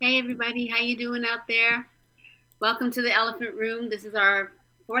everybody, how you doing out there? Welcome to the Elephant Room. This is our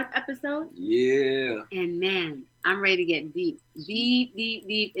fourth episode. Yeah. And man, I'm ready to get deep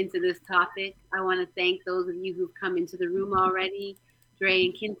into this topic. I want to thank those of you who've come into the room already, Dre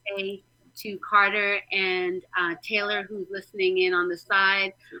and Kinte, to Carter and Taylor, who's listening in on the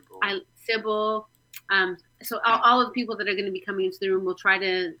side, Sybil. So all of the people that are going to be coming into the room, we'll try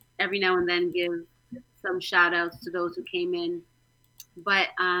to every now and then give some shout outs to those who came in. But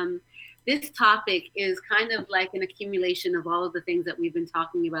this topic is kind of like an accumulation of all of the things that we've been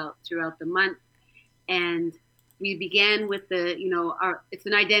talking about throughout the month. And we began with it's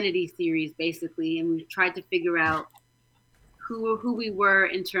an identity series basically, and we tried to figure out who we were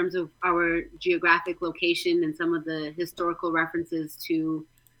in terms of our geographic location and some of the historical references to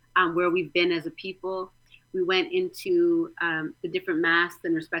where we've been as a people. We went into the different masks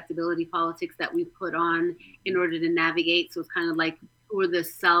and respectability politics that we put on in order to navigate. So it's kind of like, who are the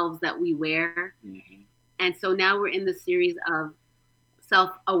selves that we wear? Mm-hmm. And so now we're in the series of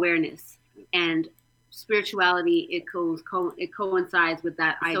self-awareness and spirituality. It coincides with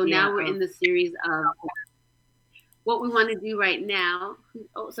that idea. So now we're in the series of what we want to do right now.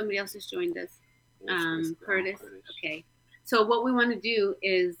 Oh, somebody else just joined us. Curtis. Okay. So what we want to do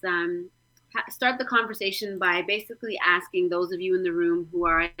is start the conversation by basically asking those of you in the room who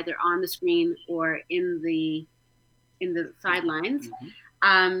are either on the screen or in the sidelines.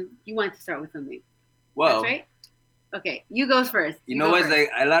 Mm-hmm. You want to start with something? Well, that's right. Okay, you go first. You know what?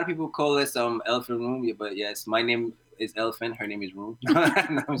 Like a lot of people call this Elephant Room, but yes, my name is Elephant. Her name is Room.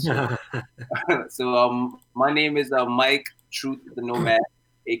 No, sure. So my name is Mike Truth the Nomad,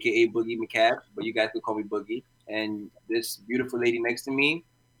 aka Boogie McCab, but you guys could call me Boogie. And this beautiful lady next to me,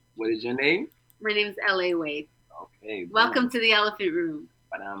 what is your name? My name is L.A. Wade. Okay. Welcome to the Elephant Room.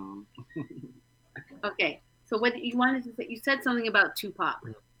 Okay. So what you wanted to say? You said something about Tupac.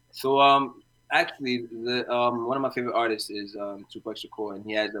 So actually, the one of my favorite artists is Tupac Shakur, and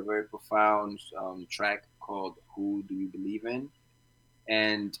he has a very profound track called "Who Do You Believe In,"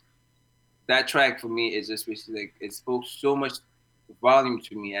 and that track for me is just basically like it spoke so much volume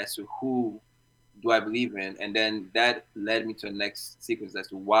to me as to who do I believe in, and then that led me to the next sequence as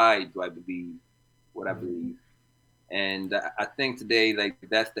to why do I believe what I believe. And I think today, like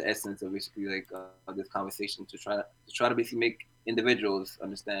that's the essence of basically like this conversation to try to basically make individuals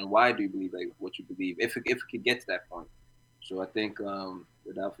understand why do you believe like what you believe, if it could get to that point. So I think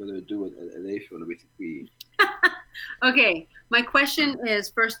without further ado, Alesha will basically. Okay, my question is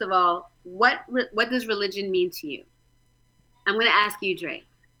first of all, what does religion mean to you? I'm going to ask you, Dre.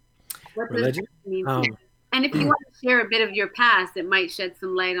 What religion? Does mean to you? And if you want to share a bit of your past, it might shed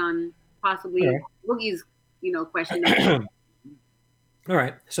some light on possibly Boogie's question. All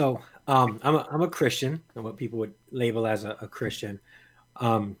right. So I'm a Christian, and what people would label as a Christian.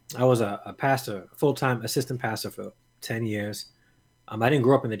 I was a pastor, full-time assistant pastor for 10 years. I didn't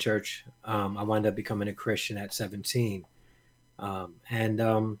grow up in the church. I wound up becoming a Christian at 17. When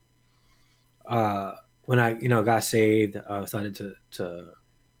I got saved, I started to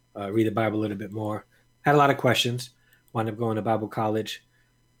read the Bible a little bit more. Had a lot of questions. Wound up going to Bible college.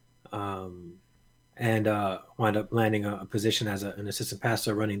 And wound up landing a position as an assistant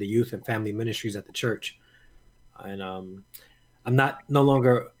pastor running the youth and family ministries at the church. And I'm no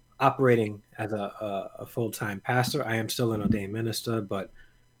longer operating as a full-time pastor. I am still an ordained minister, but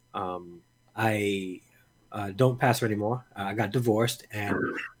I don't pastor anymore. I got divorced, and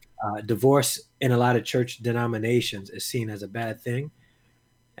divorce in a lot of church denominations is seen as a bad thing.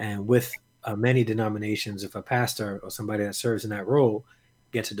 And with many denominations, if a pastor or somebody that serves in that role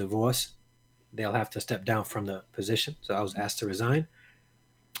gets a divorce, they'll have to step down from the position. So I was asked to resign.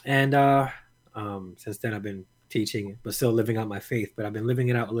 And since then, I've been teaching, but still living out my faith. But I've been living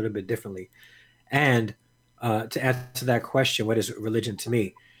it out a little bit differently. And to answer that question, what is religion to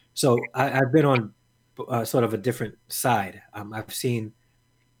me? So I've been on sort of a different side. I've seen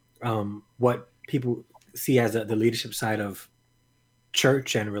what people see as the leadership side of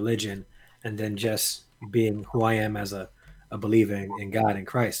church and religion, and then just being who I am as a believer in God and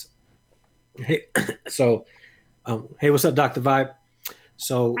Christ. Hey, so, hey, what's up, Dr. Vibe?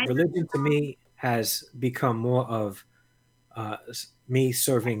 So religion to me has become more of me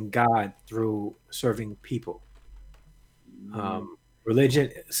serving God through serving people. Religion.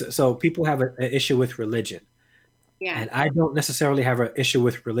 So people have an issue with religion. Yeah. And I don't necessarily have an issue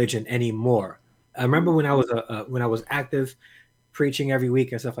with religion anymore. I remember when I was active, preaching every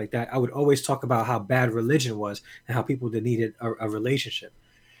week and stuff like that, I would always talk about how bad religion was and how people needed a relationship.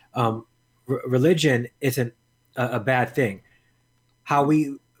 Religion isn't a bad thing. How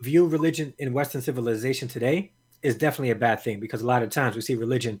we view religion in Western civilization today is definitely a bad thing, because a lot of times we see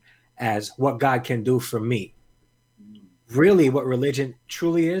religion as what God can do for me. Really, what religion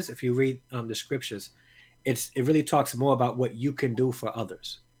truly is, if you read the scriptures, it really talks more about what you can do for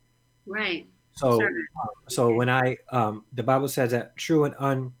others. Right. So, Sure. so when the Bible says that true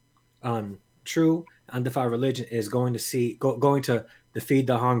and true undefiled religion is going to feed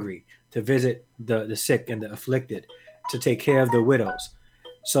the hungry, to visit the sick and the afflicted, to take care of the widows.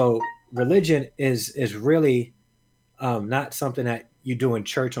 So religion is really not something that you do in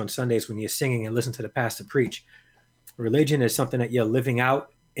church on Sundays when you're singing and listen to the pastor preach. Religion is something that you're living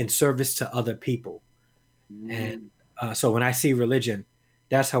out in service to other people. And so when I see religion,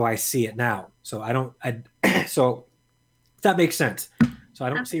 that's how I see it now. So so that makes sense. So I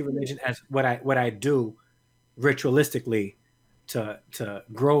don't see religion as what I do ritualistically to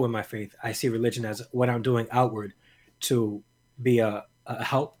grow in my faith. I see religion as what I'm doing outward to be a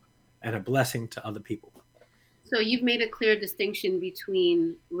help and a blessing to other people. So you've made a clear distinction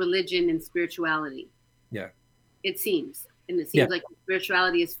between religion and spirituality. Yeah. It seems. And it seems like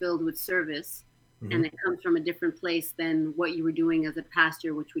spirituality is filled with service, and it comes from a different place than what you were doing as a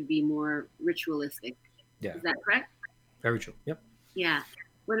pastor, which would be more ritualistic. Yeah. Is that correct? Very true. Yep. Yeah.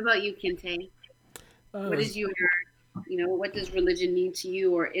 What about you, Kinte? What is what does religion mean to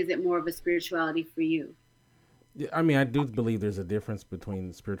you, or is it more of a spirituality for you? I mean, I do believe there's a difference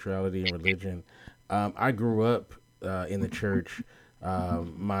between spirituality and religion. I grew up in the church.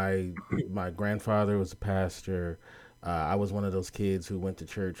 My grandfather was a pastor. I was one of those kids who went to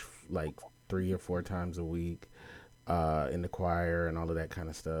church like 3 or 4 times a week in the choir and all of that kind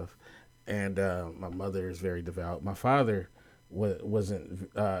of stuff. And my mother is very devout. My father wasn't.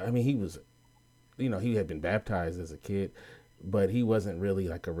 I mean, he was, he had been baptized as a kid, but he wasn't really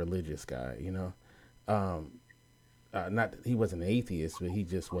like a religious guy. Not he wasn't an atheist, but he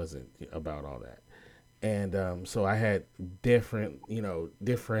just wasn't about all that. And so I had different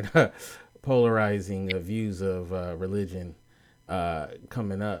polarizing views of religion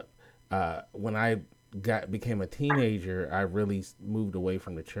coming up. When I became a teenager, I really moved away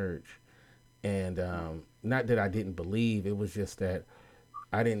from the church. And not that I didn't believe, it was just that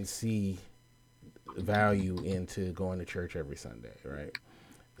I didn't see value into going to church every Sunday, right?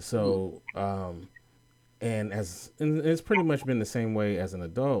 So, and it's pretty much been the same way as an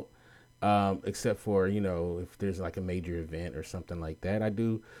adult. Except for, if there's like a major event or something like that, I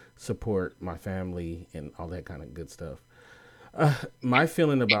do support my family and all that kind of good stuff. My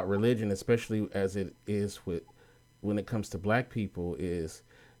feeling about religion, especially as it is when it comes to Black people, is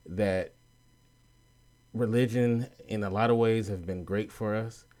that religion in a lot of ways have been great for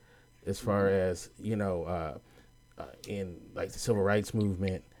us as far as, in like the civil rights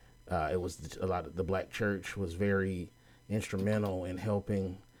movement, it was a lot of the Black church was very instrumental in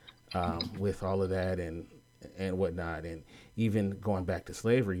helping with all of that and whatnot, and even going back to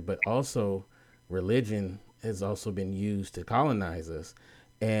slavery. But also religion has also been used to colonize us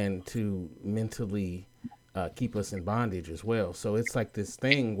and to mentally keep us in bondage as well. So it's like this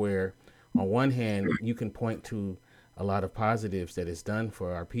thing where on one hand you can point to a lot of positives that it's done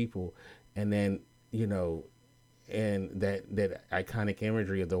for our people, and then and that iconic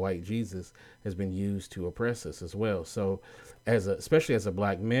imagery of the white Jesus has been used to oppress us as well. So especially as a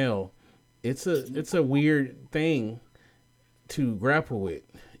Black male, it's a weird thing to grapple with,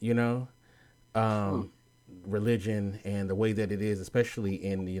 religion and the way that it is, especially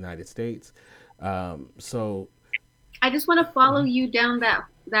in the United States. So I just want to follow you down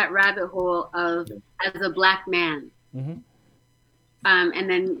that rabbit hole of as a Black man. Mm-hmm. And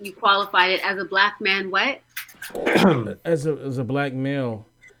then you qualified it as a Black man, what? As a Black male,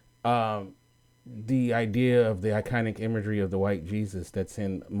 the idea of the iconic imagery of the white Jesus that's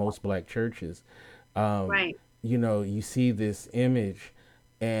in most Black churches, right? You see this image,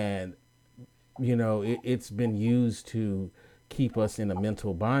 and it's been used to keep us in a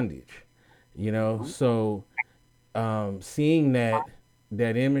mental bondage, So seeing that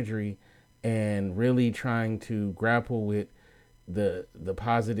imagery and really trying to grapple with the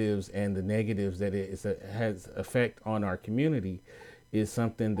positives and the negatives that it has effect on our community is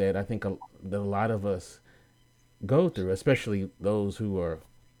something that I think that a lot of us go through, especially those who are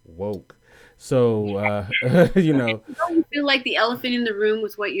woke. So, Don't you feel like the elephant in the room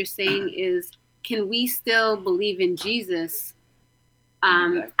with what you're saying is, can we still believe in Jesus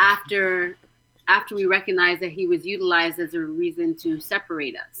after we recognize that he was utilized as a reason to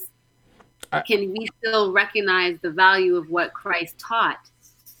separate us? Can we still recognize the value of what Christ taught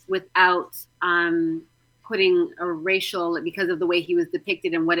without putting a racial, because of the way he was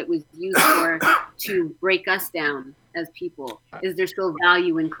depicted and what it was used for to break us down? as people? Is there still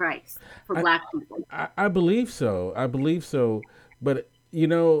value in Christ for Black people? I believe so. I believe so. But,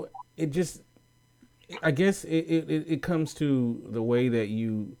 it just, I guess it comes to the way that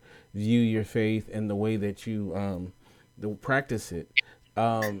you view your faith and the way that you practice it.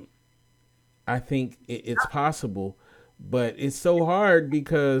 I think it's possible, but it's so hard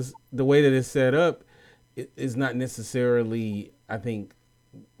because the way that it's set up is not necessarily, I think,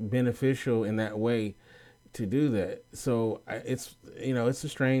 beneficial in that way to do that. So it's a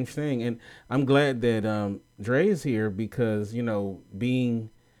strange thing, and I'm glad that Dre is here because being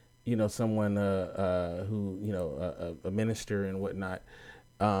someone who a minister and whatnot,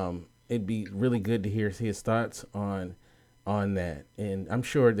 it'd be really good to hear his thoughts on that, and I'm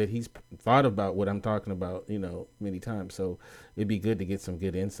sure that he's thought about what I'm talking about many times, so it'd be good to get some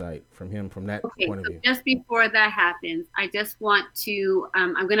good insight from him from that point of view. Just before that happens, I just want to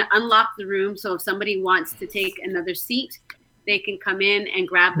I'm going to unlock the room, so if somebody wants to take another seat, they can come in and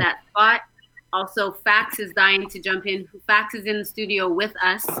grab that spot. Also, Fax is dying to jump in. Fax is in the studio with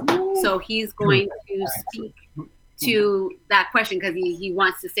us, so he's going to speak to that question because he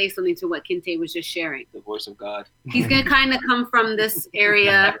wants to say something to what Kinte was just sharing. The voice of God. He's going to kind of come from this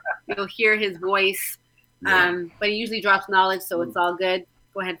area. You'll hear his voice, but he usually drops knowledge, so it's all good.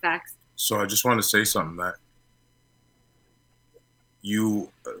 Go ahead, Fax. So I just want to say something that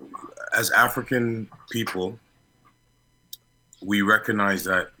you, as African people, we recognize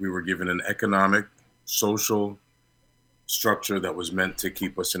that we were given an economic, social structure that was meant to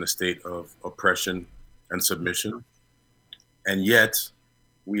keep us in a state of oppression and submission. And yet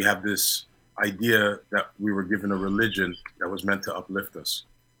we have this idea that we were given a religion that was meant to uplift us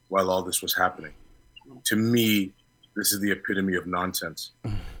while all this was happening. To me, this is the epitome of nonsense.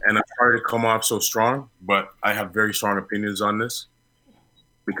 And I'm sorry to come off so strong, but I have very strong opinions on this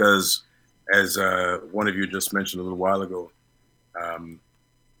because as one of you just mentioned a little while ago,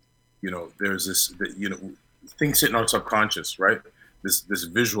 there's this, things sit in our subconscious, right? This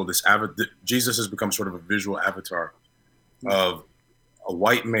visual, Jesus has become sort of a visual avatar of a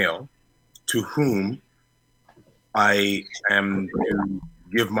white male to whom I am to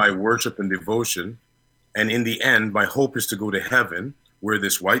give my worship and devotion. And in the end, my hope is to go to heaven where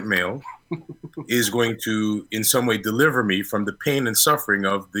this white male is going to, in some way, deliver me from the pain and suffering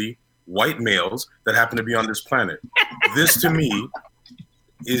of the white males that happen to be on this planet. This, to me,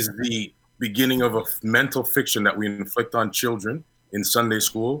 is the beginning of a mental fiction that we inflict on children in Sunday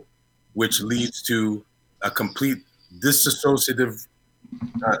school, which leads to a complete disassociative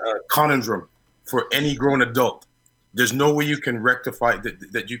conundrum for any grown adult. There's no way you can rectify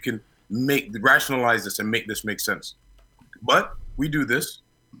that you can rationalize this and make this make sense. But we do this,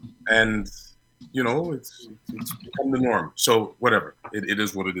 and it's become the norm. So whatever, it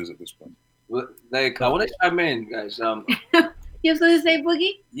is what it is at this point. Well, I want to chime in, guys. You have something to say,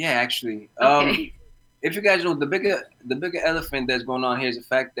 Boogie? Yeah, actually. Okay. If you guys know, the bigger elephant that's going on here is the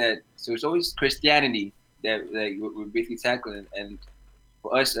fact that it's always Christianity that we're basically tackling, and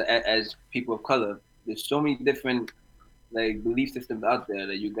for us as people of color, there's so many different belief systems out there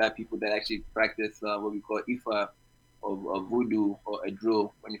that you got people that actually practice what we call Ifa or voodoo or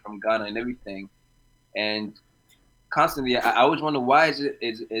Edro when you're from Ghana and everything, and constantly I always wonder why is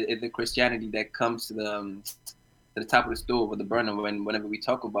it Christianity that comes to the top of the stove or the burner whenever we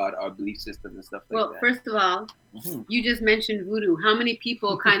talk about our belief systems and stuff like that. Well, first of all, you just mentioned voodoo. How many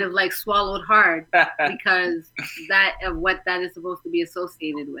people kind of swallowed hard because of what that is supposed to be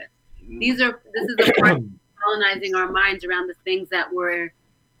associated with? This is a part of colonizing our minds around the things that were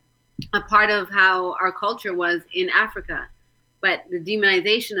a part of how our culture was in Africa. But the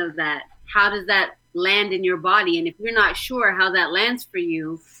demonization of that, how does that land in your body? And if you're not sure how that lands for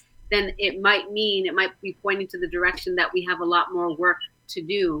you, then it might be pointing to the direction that we have a lot more work to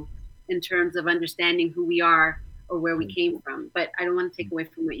do in terms of understanding who we are or where we came from. But I don't want to take away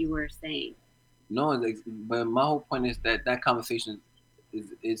from what you were saying. No, but my whole point is that conversation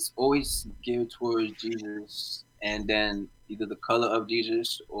is always geared towards Jesus, and then either the color of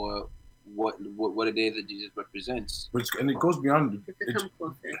Jesus or what it is that Jesus represents. And it goes beyond.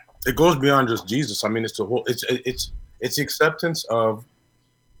 It goes beyond just Jesus. I mean, it's the whole. It's the acceptance of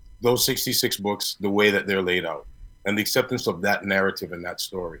those 66 books, the way that they're laid out, and the acceptance of that narrative and that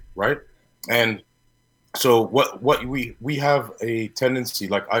story, right? And so what we have a tendency,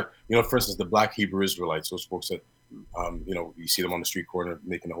 for instance, the Black Hebrew Israelites, those folks that, you see them on the street corner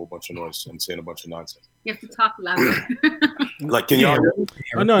making a whole bunch of noise and saying a bunch of nonsense. You have to talk louder. Can y'all hear me?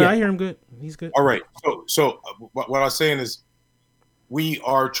 Oh, no, I hear him good. He's good. All right. So what I was saying is we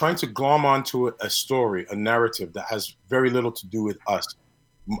are trying to glom onto a story, a narrative that has very little to do with us.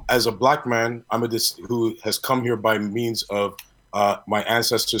 as a black man, who has come here by means of my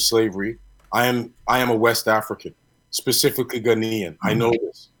ancestors' slavery. I am a West African, specifically Ghanaian. I know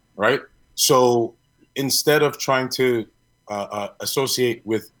this, right? So instead of trying to associate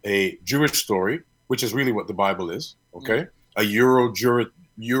with a Jewish story, which is really what the Bible is, okay, a European,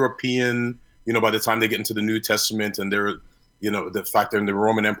 by the time they get into the New Testament and they're, the fact they're in the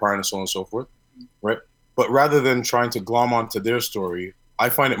Roman Empire and so on and so forth, right? But rather than trying to glom onto their story, I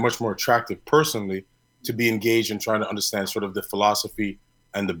find it much more attractive personally to be engaged in trying to understand sort of the philosophy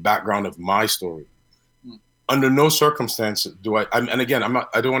and the background of my story. Under no circumstance do I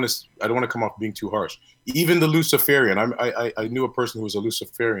don't want to come off being too harsh. Even the Luciferian, I knew a person who was a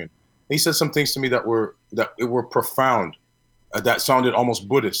Luciferian. He said some things to me that were profound, that sounded almost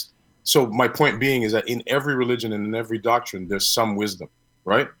Buddhist. So my point being is that in every religion and in every doctrine, there's some wisdom,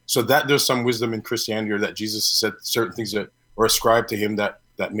 right? So that there's some wisdom in Christianity, or that Jesus said certain things that were ascribed to him that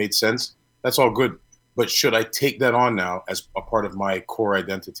made sense. That's all good. But should I take that on now as a part of my core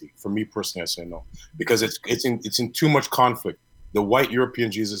identity? For me personally, I say no, because it's in too much conflict. The white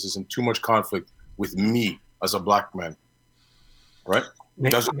European Jesus is in too much conflict with me as a black man, right?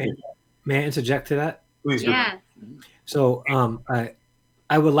 May I interject to that? Please Yeah. do. So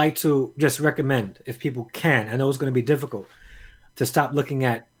I would like to just recommend, if people can, I know it's going to be difficult, to stop looking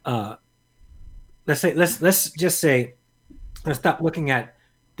at let's stop looking at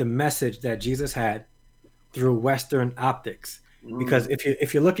the message that Jesus had through Western optics. Because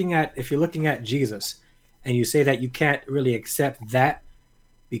if you're looking at Jesus and you say that you can't really accept that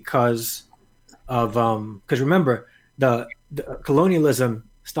because of because remember the colonialism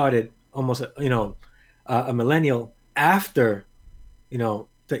started almost a millennial after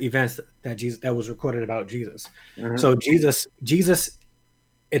the events that was recorded about Jesus. So Jesus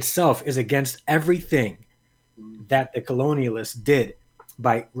itself is against everything that the colonialists did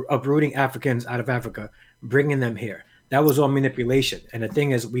by uprooting Africans out of Africa, bringing them here. That was all manipulation. And the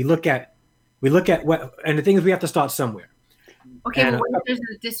thing is, we look at what, and the thing is, we have to start somewhere. Okay, but what if there's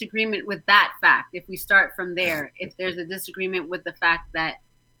a disagreement with that fact? If we start from there, if there's a disagreement with the fact that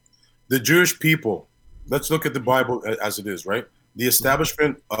the Jewish people, let's look at the Bible as it is, right? The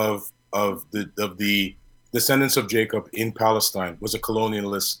establishment of the descendants of Jacob in Palestine was a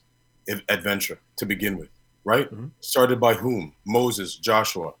colonialist adventure to begin with, right? Started by whom? Moses,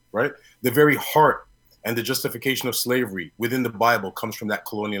 Joshua, right? The very heart and the justification of slavery within the Bible comes from that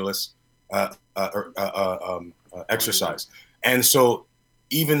colonialist exercise. And so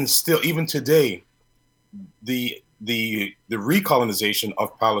even today, the recolonization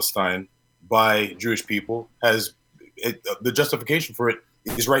of Palestine by Jewish people the justification for it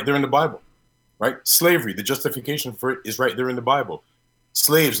is right there in the Bible, right? Slavery, the justification for it is right there in the Bible.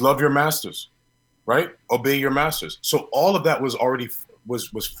 Slaves, love your masters, right? Obey your masters. So all of that was already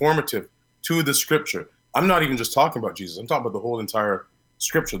was formative to the scripture. I'm not even just talking about Jesus. I'm talking about the whole entire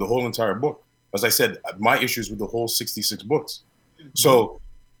scripture, the whole entire book. As I said, my issues with the whole 66 books. So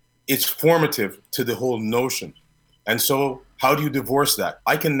it's formative to the whole notion. And so how do you divorce that?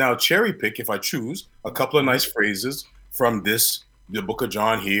 I can now cherry pick, if I choose, a couple of nice phrases from the book of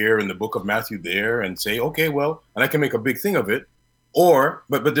John here and the book of Matthew there, and say, okay, well, and I can make a big thing of it. Or,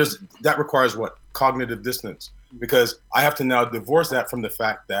 but that requires what? Cognitive dissonance. Because I have to now divorce that from the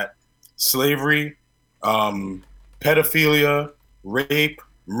fact that slavery, pedophilia, rape,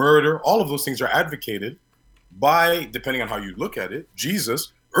 murder, all of those things are advocated by, depending on how you look at it,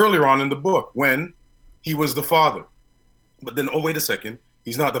 Jesus earlier on in the book when he was the father. But then, oh, wait a second,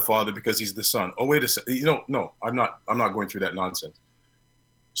 he's not the father because he's the son. Oh, wait a second, no, I'm not going through that nonsense.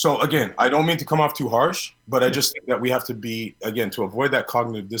 So again, I don't mean to come off too harsh, but I just think that we have to be, again, to avoid that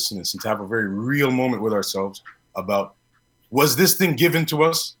cognitive dissonance and to have a very real moment with ourselves about, was this thing given to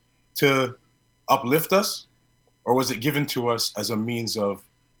us to uplift us, or was it given to us as a means of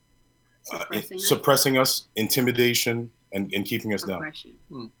suppressing us, intimidation, and keeping us down?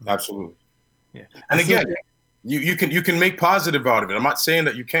 Absolutely. Yeah. And again, you can make positive out of it. I'm not saying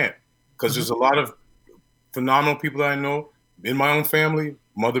that you can't, because there's a lot of phenomenal people that I know in my own family,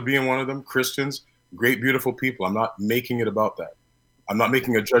 mother being one of them, Christians, great, beautiful people. I'm not making it about that. I'm not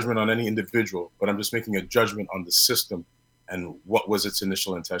making a judgment on any individual, but I'm just making a judgment on the system and what was its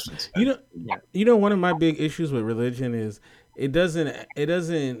initial intentions. One of my big issues with religion is it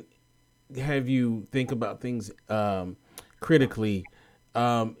doesn't have you think about things critically.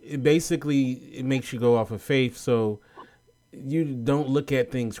 It makes you go off of faith, so you don't look at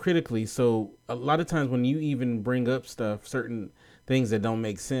things critically. So a lot of times when you even bring up certain things that don't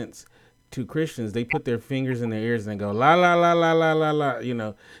make sense to Christians, they put their fingers in their ears and go la la la la la la la.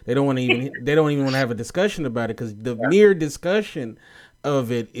 They don't even want to have a discussion about it, because the mere discussion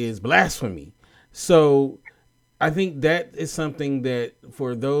of it is blasphemy. So I think that is something that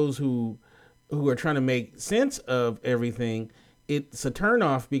for those who are trying to make sense of everything, it's a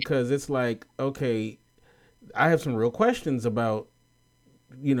turnoff, because it's like, okay, I have some real questions about,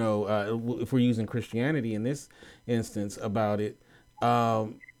 if we're using Christianity in this instance about it,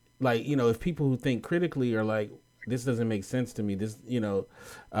 if people who think critically are like, this doesn't make sense to me, this, you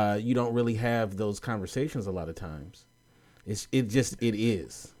don't really have those conversations a lot of times. It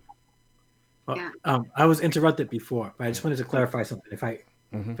is. Yeah. I was interrupted before, but I just wanted to clarify something, if I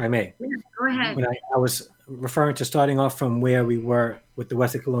may. Yeah, go ahead. When I was referring to starting off from where we were with the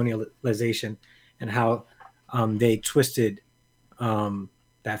Western colonialization and how they twisted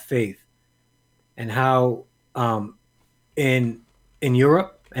that faith, and how in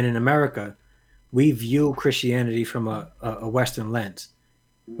Europe and in America we view Christianity from a Western lens.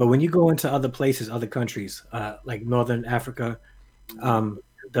 But when you go into other places, other countries, like Northern Africa,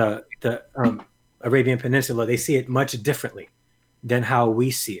 the Arabian Peninsula, they see it much differently than how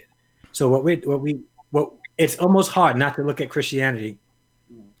we see it. So what it's almost hard not to look at Christianity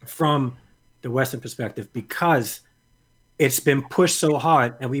from the Western perspective, because it's been pushed so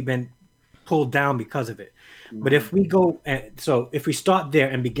hard and we've been pulled down because of it. But if we if we start there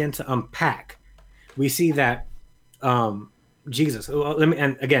and begin to unpack, we see that Jesus.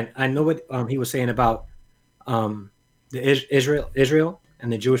 And again, I know what he was saying about the Israel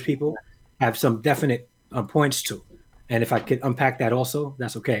and the Jewish people have some definite points to. And if I could unpack that also,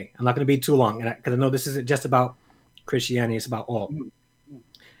 that's okay. I'm not going to be too long, because I know this isn't just about Christianity; it's about all.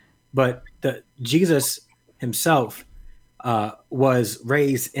 But Jesus himself was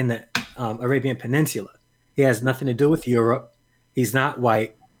raised in the Arabian Peninsula. He has nothing to do with Europe. He's not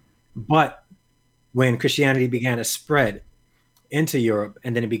white. But when Christianity began to spread into Europe,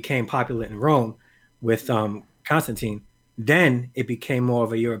 and then it became popular in Rome with Constantine, then it became more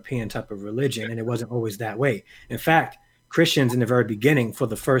of a European type of religion, and it wasn't always that way. In fact, Christians in the very beginning, for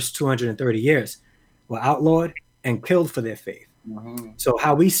the first 230 years, were outlawed and killed for their faith. So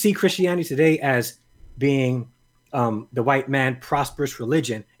how we see Christianity today as being the white man prosperous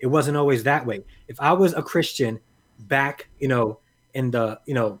religion, it wasn't always that way. If I was a Christian back, in the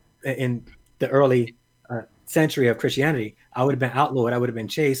early century of Christianity, I would have been outlawed. I would have been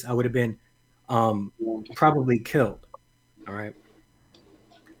chased. I would have been probably killed. All right.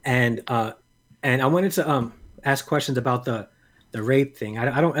 And I wanted to ask questions about the rape thing.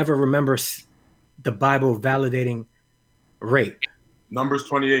 I don't ever remember the Bible validating rape. Numbers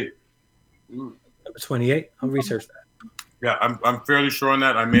 28. Number 28. I'll research that. Yeah, I'm fairly sure on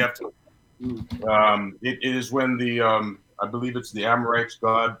that. I may have to. It is when I believe it's the Amorites.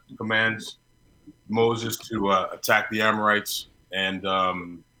 God commands Moses to attack the Amorites and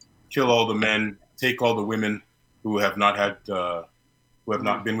kill all the men, take all the women who have not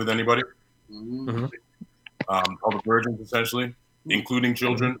been with anybody, all the virgins essentially, including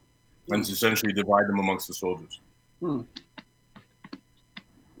children, and essentially divide them amongst the soldiers.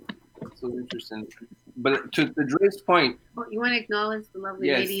 That's so interesting. But to Dre's point, You want to acknowledge the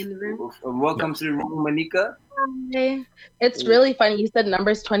lovely lady in the room? Welcome to the room, Monica. Hey, it's really funny. You said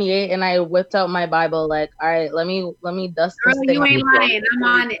Numbers 28, and I whipped out my Bible. Like, all right, let me dust this Girl, thing. you ain't lying. I'm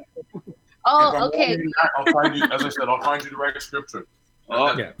on it. Oh, okay. I'll find you. As I said, I'll find you the right scripture.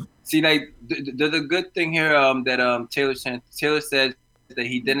 Oh, yeah. See, like the good thing here that Taylor says that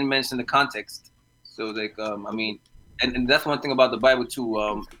he didn't mention the context. So like I mean, and that's one thing about the Bible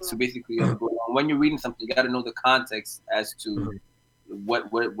too. So basically, when you're reading something, you got to know the context as to what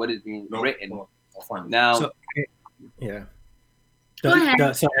is being written. I'll find it. Now, So, yeah. Go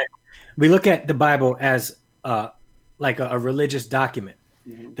ahead. So we look at the Bible as like a religious document.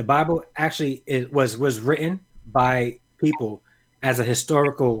 The Bible actually was written by people as a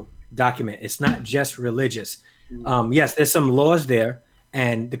historical document. It's not just religious. Yes, there's some laws there,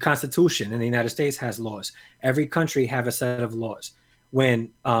 and the Constitution in the United States has laws. Every country have a set of laws.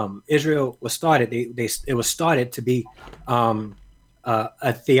 When Israel was started, it was started to be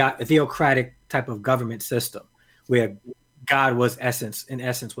a theocratic type of government system where God was in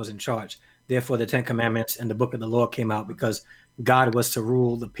essence was in charge. Therefore, the Ten Commandments and the Book of the Law came out because God was to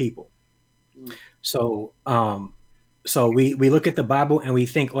rule the people. So we look at the Bible and we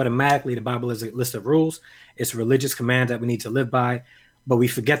think automatically the Bible is a list of rules. It's religious commands that we need to live by, but we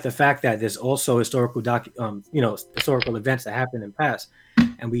forget the fact that there's also historical historical events that happened in the past,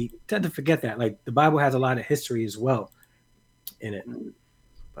 and we tend to forget that. Like the Bible has a lot of history as well in it.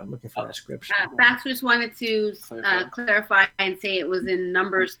 I'm looking for that scripture. Bax just wanted to clarify and say it was in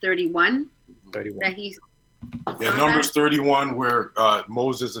Numbers 31. 31. That he's. Yeah, Numbers 31, where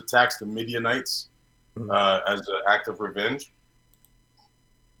Moses attacks the Midianites as an act of revenge.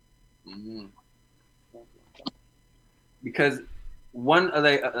 Mm-hmm. Because one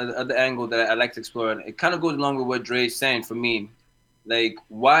other angle that I like to explore, and it kind of goes along with what Dre's saying for me, like,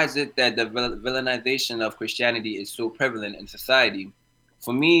 why is it that the villainization of Christianity is so prevalent in society?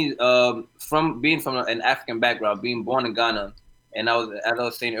 For me, from being from an African background, being born in Ghana, and as I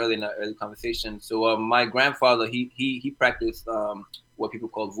was saying earlier in the early conversation, so my grandfather, he practiced what people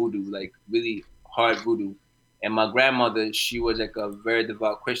call voodoo, like really hard voodoo, and my grandmother, she was like a very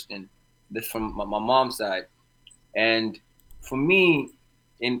devout Christian. This from my mom's side. And for me,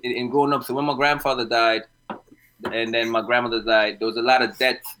 in growing up, so when my grandfather died, and then my grandmother died, there was a lot of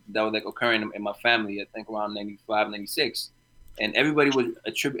deaths that was like occurring in my family. I think around 95, 96, and everybody was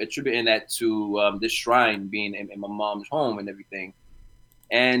attributing that to this shrine being in my mom's home and everything.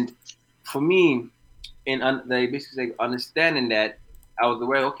 And for me, they basically like understanding that, I was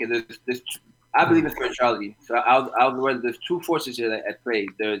aware. Okay, there's I believe in spirituality, so I was aware there's two forces here at play.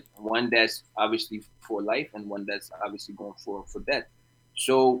 There's one that's obviously for life, and one that's obviously going for death.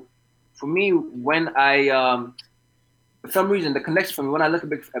 So for me, when I for some reason, the connection for me, when I look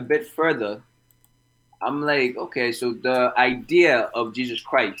a bit further, I'm like, okay, so the idea of Jesus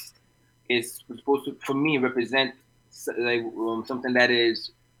Christ is supposed to, for me, represent like something that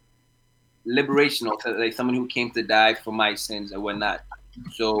is liberational, so like someone who came to die for my sins and whatnot.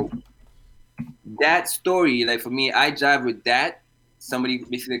 So that story, like for me, I jive with that. Somebody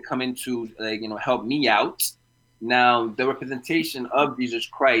basically coming to like help me out. Now the representation of Jesus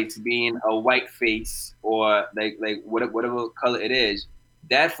Christ being a white face or like whatever color it is,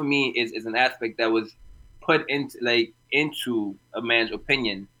 that for me is an aspect that was put into a man's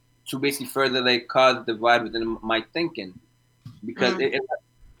opinion to basically further like cause divide within my thinking. Because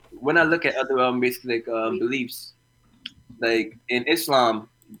when I look at other basically like beliefs, like in Islam,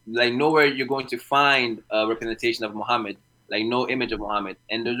 like nowhere you're going to find a representation of Muhammad, like no image of Muhammad,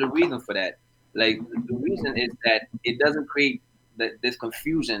 and there's a reason for that. Like the reason is that it doesn't create this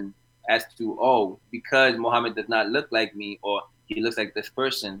confusion as to, oh, because Muhammad does not look like me or he looks like this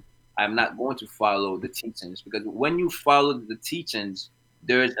person, I'm not going to follow the teachings. Because when you follow the teachings,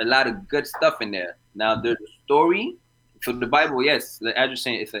 there's a lot of good stuff in there. Now there's a story. So the Bible, yes, as you're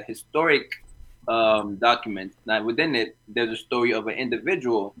saying, it's a historic document. Now within it, there's a story of an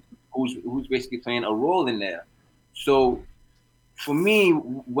individual who's basically playing a role in there. So for me,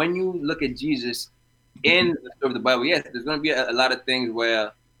 when you look at Jesus in the story of the Bible, yes, there's going to be a lot of things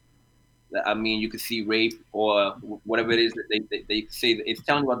where, I mean, you could see rape or whatever it is that they say. It's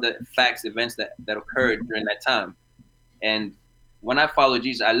telling you about the facts, events that occurred during that time. And when I follow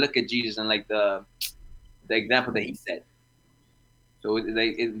Jesus, I look at Jesus and like the example that he set. So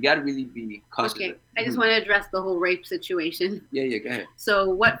it got to really be cautious. Okay, I just want to address the whole rape situation. Yeah, go ahead.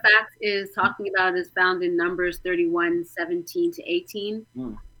 So what fact is talking about is found in Numbers 31:17-18.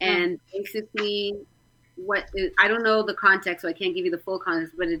 And basically I don't know the context, so I can't give you the full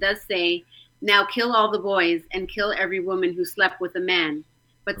context, but it does say, now kill all the boys and kill every woman who slept with a man,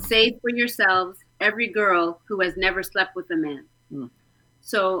 but save for yourselves every girl who has never slept with a man.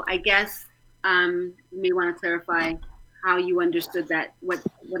 So I guess you may want to clarify how you understood that, what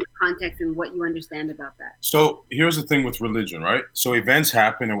the context and what you understand about that. So here's the thing with religion, right? So events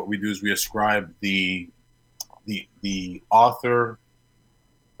happen, and what we do is we ascribe the author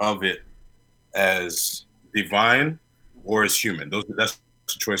of it as divine or as human. That's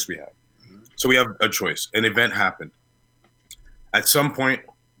the choice we have. So we have a choice. An event happened. At some point,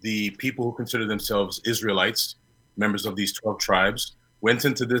 the people who consider themselves Israelites, members of these 12 tribes, went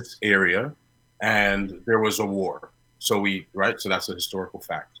into this area, and there was a war. So so that's a historical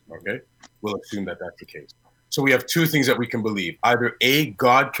fact, okay? We'll assume that that's the case. So we have two things that we can believe. Either A,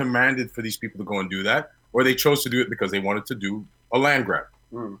 God commanded for these people to go and do that, or they chose to do it because they wanted to do a land grab.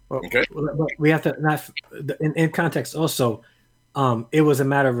 Okay? But we have to, in context also, it was a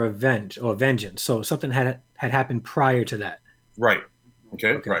matter of revenge or vengeance. So something had happened prior to that. Right.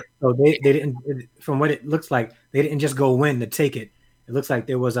 Okay. Right. So they didn't, from what it looks like, they didn't just go in to take it. It looks like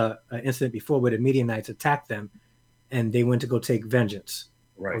there was an incident before where the Midianites attacked them, and they went to go take vengeance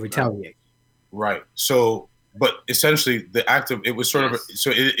or retaliate. Right. So, but essentially the act of, it was sort of,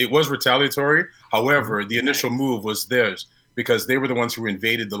 so it was retaliatory. However, the initial move was theirs because they were the ones who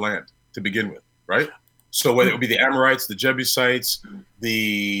invaded the land to begin with. Right. So whether it would be the Amorites, the Jebusites,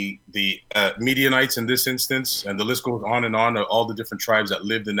 the Midianites in this instance, and the list goes on and on of all the different tribes that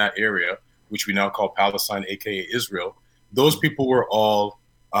lived in that area, which we now call Palestine, aka Israel. Those people were all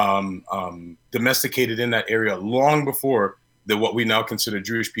domesticated in that area long before what we now consider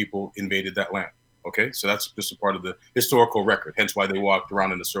Jewish people invaded that land. Okay, so that's just a part of the historical record. Hence why they walked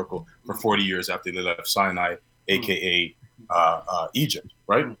around in a circle for 40 years after they left Sinai, aka Egypt.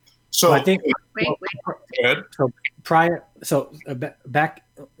 Right. So I think Wait. go ahead. back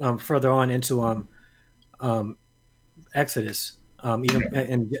further on into Exodus, even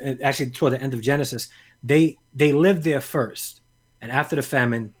and actually toward the end of Genesis, they lived there first, and after the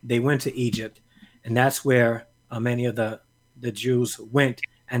famine, they went to Egypt, and that's where many of the Jews went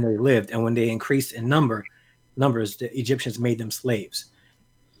and they lived. And when they increased in numbers, the Egyptians made them slaves.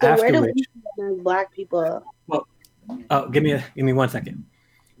 So After where do which, we as Black people? give me 1 second.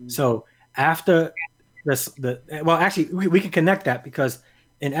 So after we can connect that, because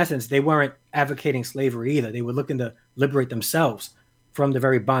in essence they weren't advocating slavery either. They were looking to liberate themselves from the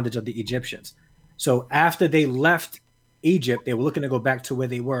very bondage of the Egyptians. So after they left Egypt, they were looking to go back to where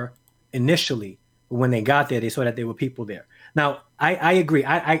they were initially. But when they got there, they saw that there were people there. Now, I agree.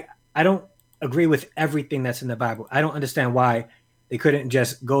 I don't agree with everything that's in the Bible. I don't understand why they couldn't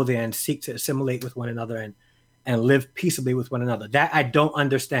just go there and seek to assimilate with one another and live peaceably with one another. That I don't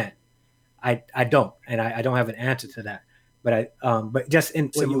understand. I don't, and I don't have an answer to that. But but just in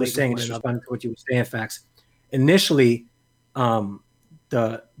what you were saying, what you were saying, facts. Initially,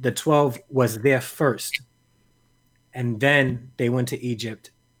 the 12 was there first, and then they went to Egypt,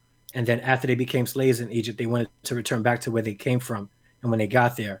 and then after they became slaves in Egypt, they wanted to return back to where they came from. And when they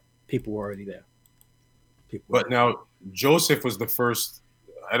got there, people were already there. But now Joseph was the first.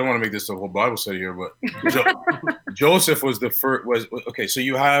 I don't want to make this a whole Bible study here, but Joseph was the first. Okay. So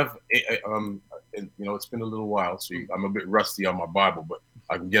you have, it's been a little while, so I'm a bit rusty on my Bible, but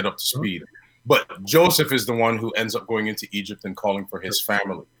I can get up to speed. But Joseph is the one who ends up going into Egypt and calling for his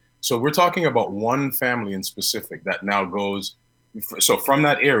family. So we're talking about one family in specific that now goes. So from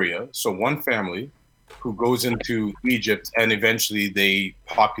that area, so one family who goes into Egypt, and eventually they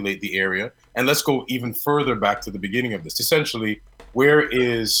populate the area. And let's go even further back to the beginning of this. Essentially, where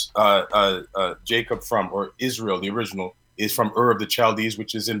is Jacob from, or Israel, the original, is from Ur of the Chaldees,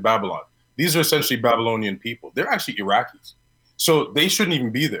 which is in Babylon. These are essentially Babylonian people. They're actually Iraqis. So they shouldn't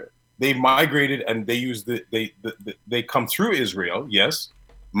even be there. They migrated, and they use they come through Israel, yes,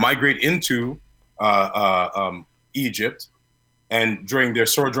 migrate into Egypt, and during their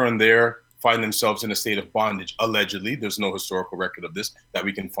sojourn there, find themselves in a state of bondage, allegedly. There's no historical record of this that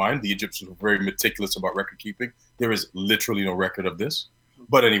we can find. The Egyptians were very meticulous about record keeping. There is literally no record of this.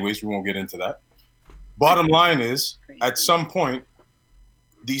 But anyways, we won't get into that. Bottom line is, at some point,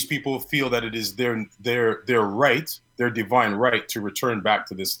 these people feel that it is their right, their divine right, to return back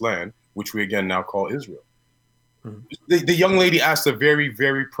to this land, which we again now call Israel. The young lady asked a very,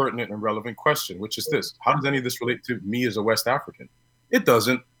 very pertinent and relevant question, which is this: how does any of this relate to me as a West African? It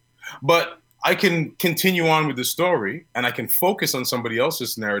doesn't. But I can continue on with the story, and I can focus on somebody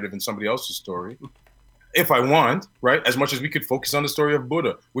else's narrative and somebody else's story if I want, right? As much as we could focus on the story of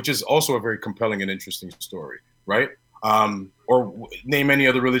Buddha, which is also a very compelling and interesting story, right? Or name any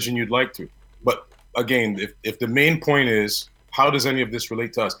other religion you'd like to. But again, if the main point is, how does any of this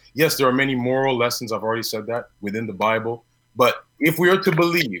relate to us? Yes, there are many moral lessons, I've already said that, within the Bible. But if we are to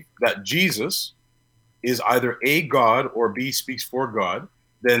believe that Jesus is either A, God, or B, speaks for God,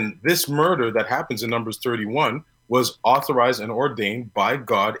 then this murder that happens in Numbers 31 was authorized and ordained by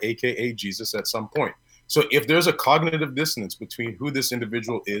God, aka Jesus, at some point. So if there's a cognitive dissonance between who this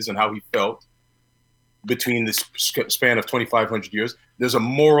individual is and how he felt between this span of 2,500 years, there's a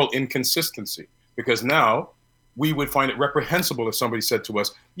moral inconsistency, because now we would find it reprehensible if somebody said to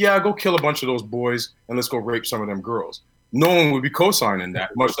us, yeah, go kill a bunch of those boys and let's go rape some of them girls. No one would be co-signing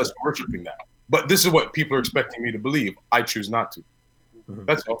that, much less worshiping that. But this is what people are expecting me to believe. I choose not to.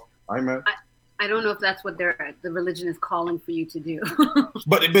 That's all. I don't know if that's what the religion is calling for you to do.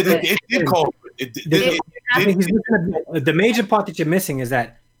 but it did call. The major part that you're missing is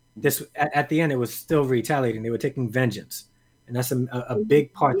that this at the end it was still retaliating. They were taking vengeance, and that's a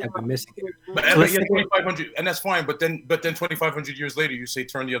big part that we're missing here. But 2,500, and that's fine. But then 2,500 years later, you say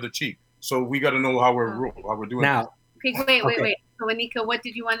turn the other cheek. So we got to know how we're doing now. Okay, wait. So Anika, what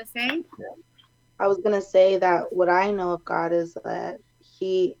did you want to say? I was gonna say that what I know of God is that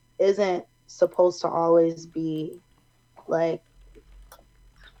He isn't supposed to always be like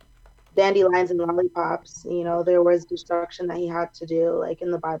dandelions and lollipops. You know, there was destruction that He had to do, like in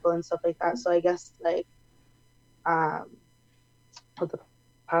the Bible and stuff like that. So I guess like what the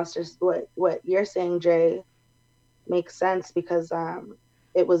pastors, what you're saying, Jay, makes sense, because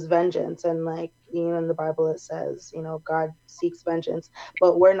it was vengeance, and like, you know, in the Bible it says, you know, God seeks vengeance,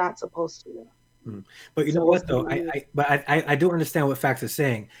 but we're not supposed to. But you know what though, I do understand what facts are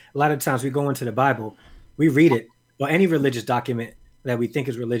saying. A lot of times we go into the Bible, we read it, or any religious document that we think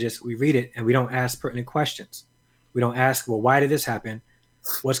is religious, we read it and we don't ask pertinent questions. We don't ask, well, why did this happen?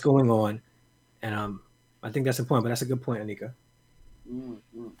 What's going on? And I think that's important. But that's a good point, Anika.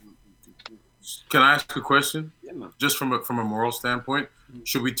 Can I ask a question? Yeah, man. Just from a moral standpoint,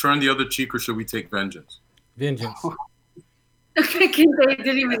 should we turn the other cheek or should we take vengeance? Vengeance. Kinte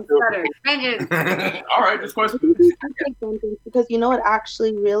didn't even stutter. Vengeance. All right, this question. Because you know what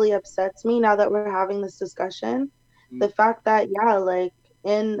actually really upsets me now that we're having this discussion? The fact that, yeah, like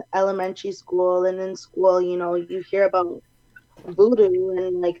in elementary school and in school, you know, you hear about voodoo,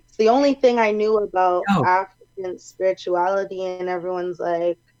 and like it's the only thing I knew about African spirituality, and everyone's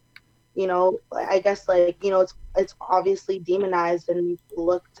like, you know, I guess like, you know, it's obviously demonized and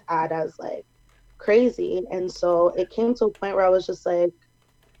looked at as like crazy. And so it came to a point where I was just like,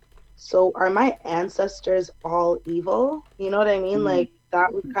 so are my ancestors all evil? You know what I mean? Like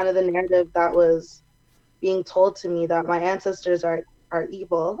that was kind of the narrative that was being told to me, that my ancestors are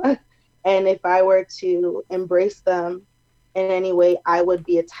evil. And if I were to embrace them in any way, I would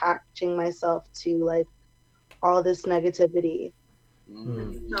be attaching myself to like all this negativity.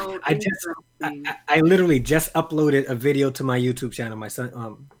 So I literally just uploaded a video to my YouTube channel, my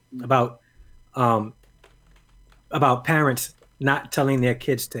son, about parents not telling their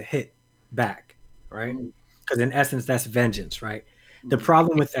kids to hit back, right? Because in essence, that's vengeance, right? The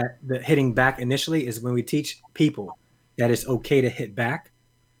problem with that, the hitting back initially, is when we teach people that it's okay to hit back,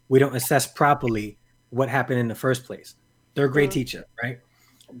 we don't assess properly what happened in the first place. Third grade teacher, right?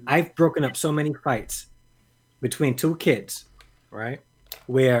 I've broken up so many fights between two kids, right?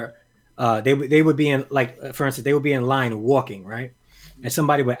 Where they would be in, like, for instance, they would be in line walking, right? And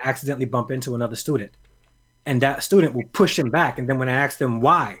somebody would accidentally bump into another student, and that student will push him back. And then when I asked them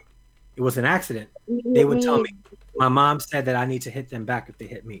why it was an accident, they would tell me, my mom said that I need to hit them back if they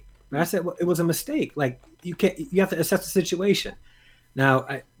hit me. And I said, well, it was a mistake. Like, you have to assess the situation. Now,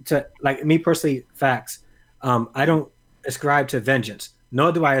 to like me personally, facts, I don't ascribe to vengeance,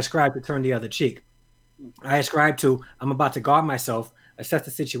 nor do I ascribe to turn the other cheek. I ascribe to, I'm about to guard myself, assess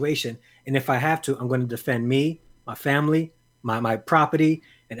the situation, and if I have to, I'm going to defend me, my family, my property,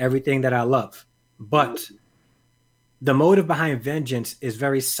 and everything that I love. But the motive behind vengeance is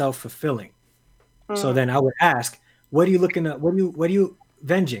very self-fulfilling. So then I would ask, what are you looking at? What are you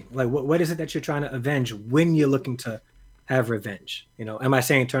venging? Like, what is it that you're trying to avenge when you're looking to have revenge? You know, am I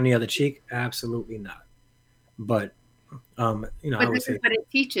saying turn the other cheek? Absolutely not. But you know, but this is what it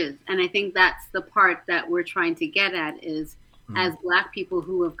teaches, and I think that's the part that we're trying to get at is, as Black people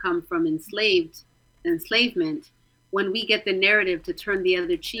who have come from enslavement, when we get the narrative to turn the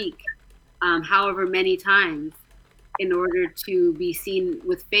other cheek, however many times, in order to be seen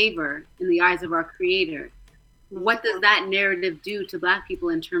with favor in the eyes of our Creator, what does that narrative do to Black people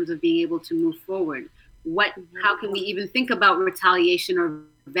in terms of being able to move forward? How can we even think about retaliation or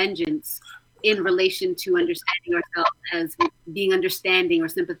vengeance in relation to understanding ourselves as being understanding or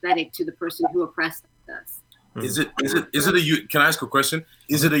sympathetic to the person who oppressed us? Can I ask a question?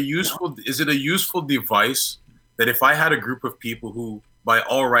 Is it a useful device that if I had a group of people who by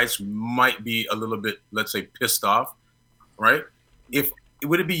all rights might be a little bit, let's say, pissed off, right?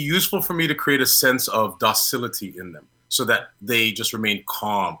 Would it be useful for me to create a sense of docility in them so that they just remained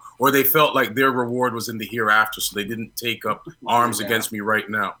calm, or they felt like their reward was in the hereafter, so they didn't take up arms against me right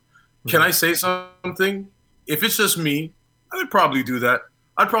now? Can I say something? If it's just me, I would probably do that.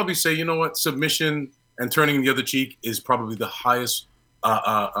 I'd probably say, you know what, submission and turning the other cheek is probably the highest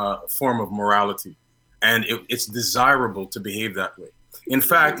form of morality. And it's desirable to behave that way. In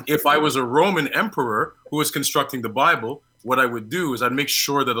fact, if I was a Roman emperor who was constructing the Bible, what I would do is I'd make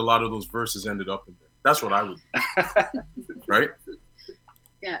sure that a lot of those verses ended up in there. That's what I would do. Right?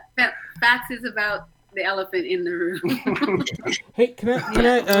 Yeah. Facts is about the elephant in the room. Hey,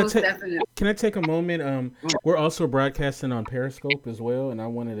 can I take a moment? We're also broadcasting on Periscope as well, and I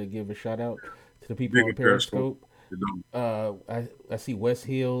wanted to give a shout out to the people on Periscope. I see West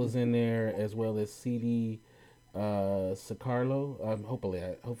Hill is in there, as well as CD Sicarlo.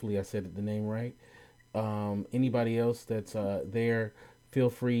 Hopefully I said the name right. Anybody else that's there, feel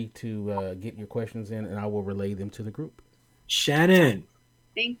free to get your questions in, and I will relay them to the group. Shannon.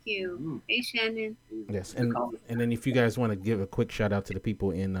 Thank you. Hey, Shannon. Yes, and then if you guys want to give a quick shout out to the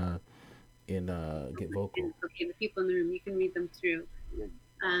people in Get Vocal. Okay, the people in the room, you can read them through.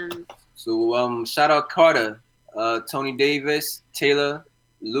 So shout out Carter, Tony Davis, Taylor,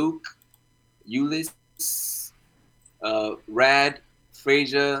 Luke, Ulyss, Rad,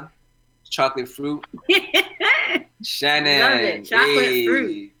 Frazier, Chocolate Fruit, Shannon. Love it. Chocolate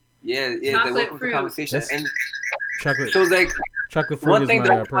fruit. Yeah, Chocolate welcome to fruit. the conversation. And Chocolate. so like Chocolate fruit one is thing my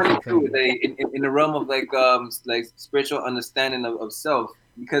that personal favorite. in the realm of like spiritual understanding of self,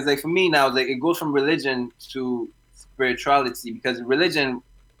 because like for me now, like it goes from religion to spirituality, because religion,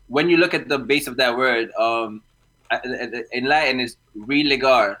 when you look at the base of that word, in Latin is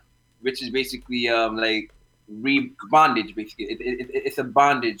religar, which is basically like bondage. Basically, it's a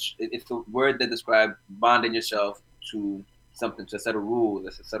bondage. It's a word that describes bonding yourself to something, to a set of rules,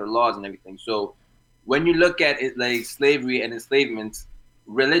 a set of laws, and everything. So when you look at it like slavery and enslavement,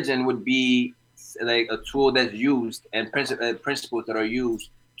 religion would be like a tool that's used and principles that are used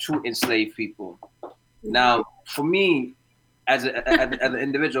to enslave people. Now, for me, as an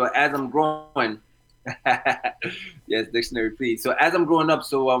individual, as I'm growing, yes, dictionary, please. So as I'm growing up,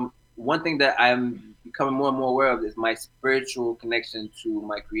 so one thing that I'm becoming more and more aware of is my spiritual connection to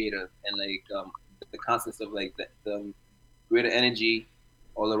my Creator, and like the concepts of like the greater energy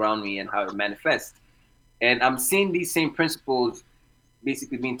all around me and how it manifests. And I'm seeing these same principles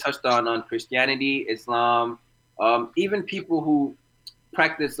basically being touched on Christianity, Islam, even people who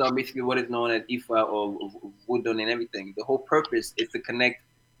practice basically what is known as Ifa or Voodoo and everything. The whole purpose is to connect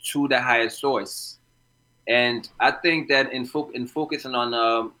to the higher source. And I think that in focusing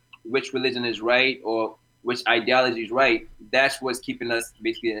on which religion is right or which ideology is right, that's what's keeping us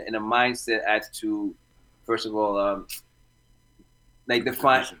basically in a mindset as to, first of all, like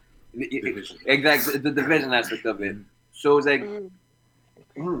define exactly the division aspect of it. So it's like,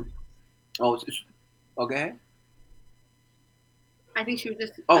 okay. I think she was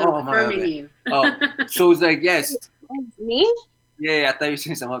just affirming you. So it's like, yes. Me? Yeah, I thought you were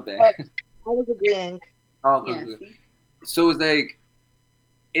saying something up there. I was agreeing. Yes. So it's like,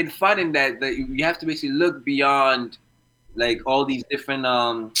 in finding that you have to basically look beyond like all these different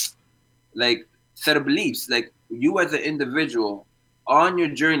like set of beliefs. Like you as an individual on your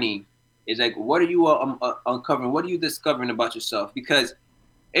journey is like, what are you uncovering? What are you discovering about yourself? Because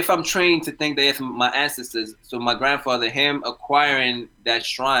if I'm trained to think that it's my ancestors, so my grandfather, him acquiring that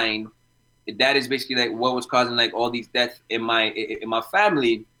shrine, that is basically like what was causing like all these deaths in my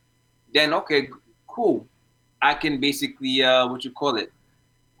family, then okay, cool. I can basically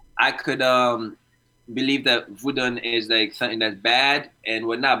I could believe that voodoo is like something that's bad and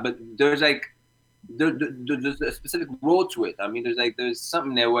whatnot, but there's like there's a specific role to it. I mean, there's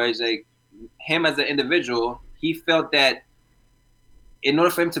something there where it's like him as an individual, he felt that in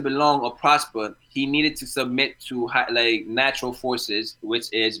order for him to belong or prosper, he needed to submit to like natural forces,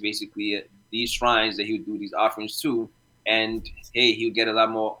 which is basically these shrines that he would do these offerings to, and hey, he would get a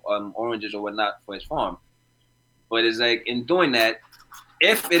lot more oranges or whatnot for his farm. But it's like in doing that,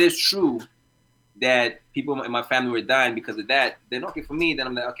 if it is true that people in my family were dying because of that, then okay, for me, then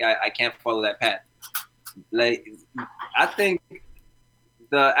I'm like, okay, I can't follow that path. Like, I think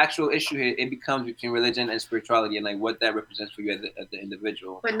the actual issue here, it becomes between religion and spirituality and like what that represents for you as the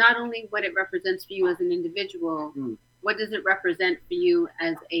individual. But not only what it represents for you as an individual, what does it represent for you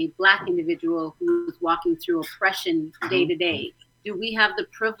as a Black individual who's walking through oppression day to day? Do we have the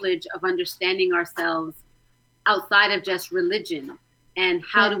privilege of understanding ourselves outside of just religion? And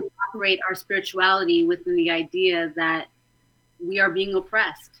how do we operate our spirituality within the idea that we are being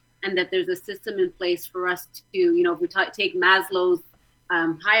oppressed and that there's a system in place for us to, you know, if we take Maslow's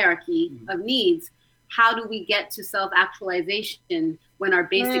hierarchy of needs, how do we get to self-actualization when our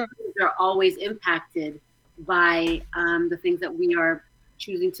basic needs are always impacted by the things that we are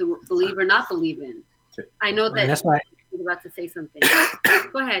choosing to believe or not believe in? I know that that's why you're about to say something.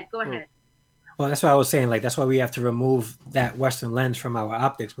 Go ahead. Well, that's why I was saying, like, that's why we have to remove that Western lens from our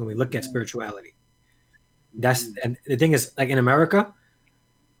optics when we look at spirituality. And the thing is, like in America,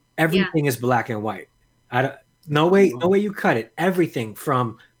 everything is black and white. No way you cut it. Everything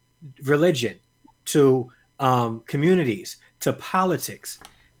from religion to communities to politics,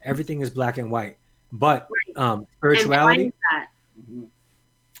 everything is black and white. But spirituality, and why is that?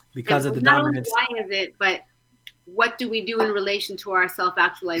 Because of the not dominance. Only why is it, but what do we do in relation to our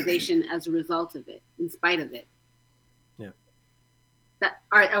self-actualization as a result of it, in spite of it? Yeah.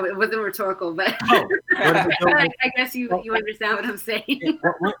 It wasn't rhetorical, but I guess you understand what I'm saying.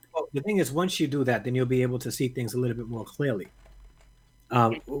 The thing is, once you do that, then you'll be able to see things a little bit more clearly.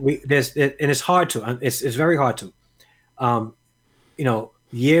 And it's hard to. It's very hard to. You know,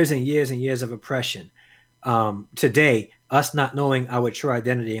 years and years and years of oppression. Today, us not knowing our true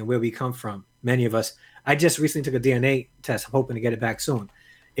identity and where we come from, many of us. I just recently took a DNA test. I'm hoping to get it back soon.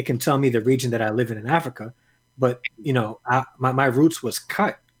 It can tell me the region that I live in Africa, but you know, my roots was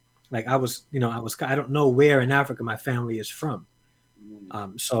cut. Like I don't know where in Africa my family is from.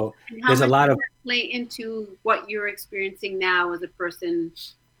 So there's a lot of play into what you're experiencing now as a person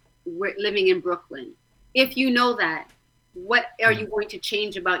living in Brooklyn. If you know that, what are you going to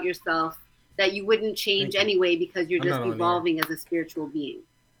change about yourself that you wouldn't change anyway because you're just evolving as a spiritual being?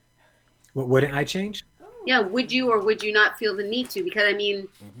 Wouldn't I change? Yeah, would you or would you not feel the need to? Because I mean,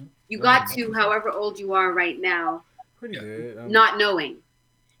 you got to however old you are right now, pretty good, not knowing.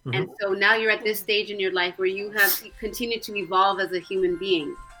 And so now you're at this stage in your life where you continue to evolve as a human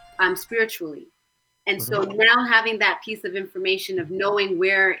being, spiritually. And so now having that piece of information of knowing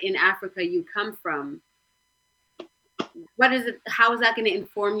where in Africa you come from, what is it? How is that going to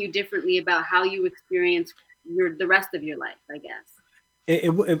inform you differently about how you experience the rest of your life? I guess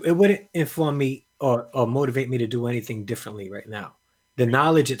it wouldn't inform me or motivate me to do anything differently right now. The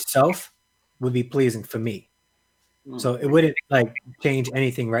knowledge itself would be pleasing for me. So it wouldn't like change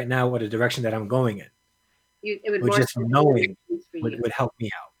anything right now or the direction that I'm going in. It would But more just knowing would help me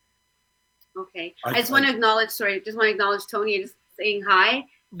out. Okay. I just want to acknowledge, Tony, just saying hi.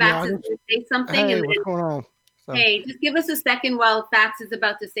 Fax is going to say something. Hey, and what's then, going on? So, hey, just give us a second while Fax is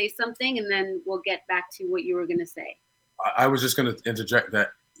about to say something, and then we'll get back to what you were going to say. I was just going to interject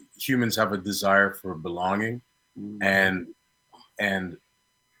that humans have a desire for belonging and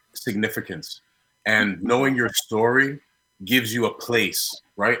significance. And knowing your story gives you a place,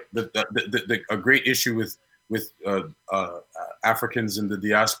 right? A great issue with Africans in the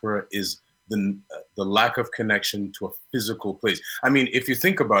diaspora is the lack of connection to a physical place. I mean, if you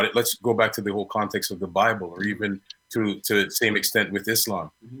think about it, let's go back to the whole context of the Bible, or even to the same extent with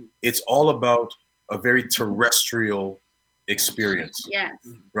Islam. It's all about a very terrestrial experience, yes,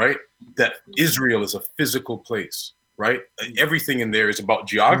 right? That Israel is a physical place, right? Everything in there is about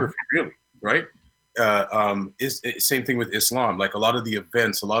geography, really, right? Same thing with Islam. Like a lot of the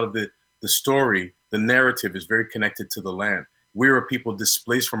events, a lot of the story, the narrative is very connected to the land. We're a people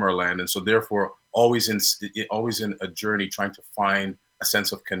displaced from our land, and so therefore always in a journey trying to find a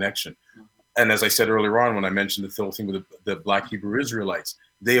sense of connection. And as I said earlier on, when I mentioned the whole thing with the Black Hebrew Israelites,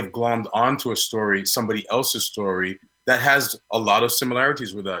 they have glommed onto a story, somebody else's story, that has a lot of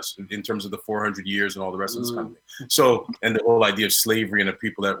similarities with us in terms of the 400 years and all the rest of this kind of thing. So, and the whole idea of slavery and the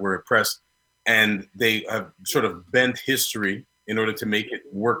people that were oppressed, and they have sort of bent history in order to make it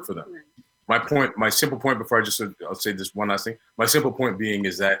work for them. My simple point before I'll say this one last thing. My simple point being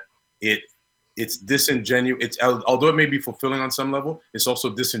is that it's disingenuous. Although it may be fulfilling on some level, it's also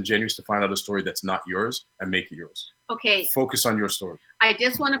disingenuous to find out a story that's not yours and make it yours. Okay. Focus on your story. I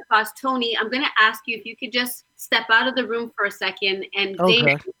just want to pause. Tony, I'm going to ask you if you could just step out of the room for a second. And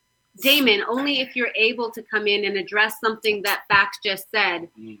okay. Damon, only if you're able to come in and address something that Fax just said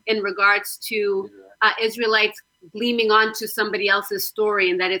in regards to Israelites gleaming onto somebody else's story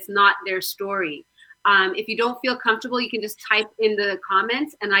and that it's not their story. If you don't feel comfortable, you can just type in the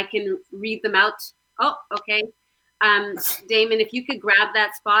comments and I can read them out. Oh, okay. Damon, if you could grab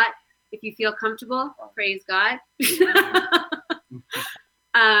that spot, if you feel comfortable, praise God.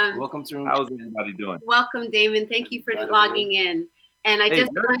 Welcome to. How's everybody doing? Welcome, Damon. Thank you for logging in. And I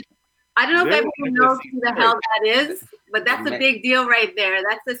don't know if everyone knows who the hell that is, but that's a big deal right there.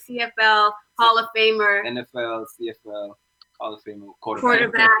 That's a CFL Hall of Famer. NFL, CFL Hall of Famer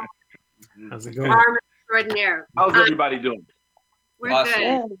quarterback. How's it going? Arm extraordinaire. How's everybody doing? We're Awesome.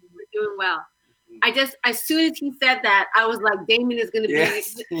 good. We're doing well. As soon as he said that, I was like, Damon is going to be,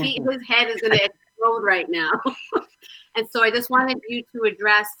 his head is going to explode right now. And so I just wanted you to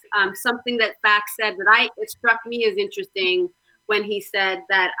address something that Fax said that it struck me as interesting when he said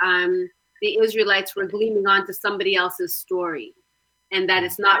that the Israelites were gleaming onto somebody else's story and that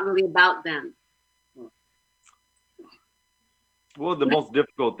it's not really about them. Well, the most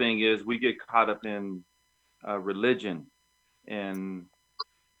difficult thing is we get caught up in religion. And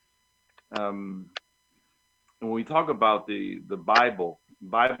when we talk about the Bible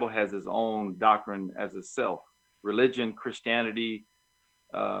has its own doctrine as itself. Religion, Christianity,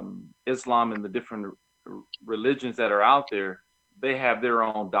 Islam, and the different religions that are out there, they have their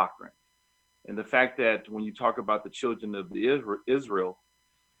own doctrine. And the fact that when you talk about the children of Israel,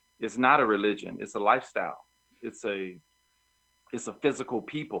 it's not a religion, it's a lifestyle. It's a physical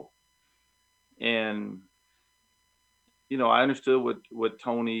people. And, I understood what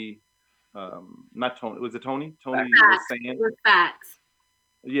Tony, not Tony, was it Tony? Tony was saying. With Fax.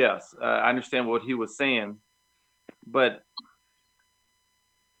 Yes, I understand what he was saying. But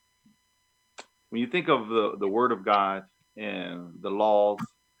when you think of the Word of God and the laws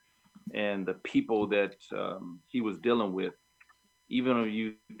and the people that he was dealing with, even when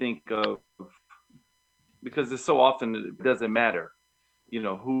you think of, because it's so often it doesn't matter,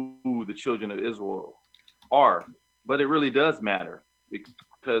 who the children of Israel are, but it really does matter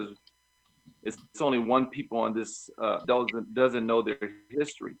because it's only one people on this doesn't know their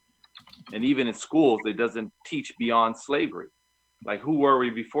history. And even in schools, it doesn't teach beyond slavery. Like, who were we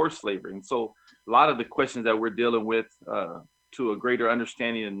before slavery? And so a lot of the questions that we're dealing with to a greater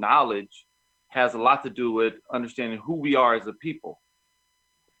understanding and knowledge has a lot to do with understanding who we are as a people.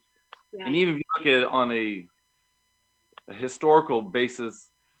 Yeah. And even if you look at it on a historical basis,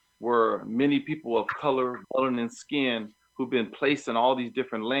 were many people of color, melanin skin, who've been placed in all these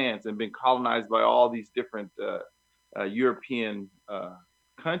different lands and been colonized by all these different European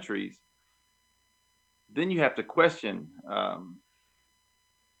countries, then you have to question,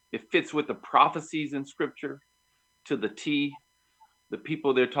 it fits with the prophecies in scripture to the T. The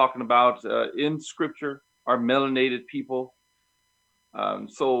people they're talking about in scripture are melanated people.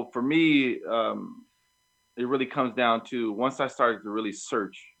 So for me, it really comes down to, once I started to really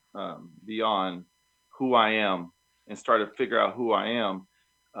search beyond who I am and started to figure out who I am,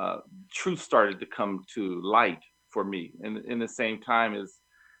 truth started to come to light for me. And in the same time as,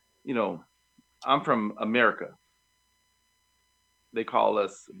 you know, I'm from America. They call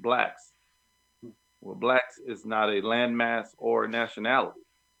us blacks. Well, blacks is not a landmass or a nationality.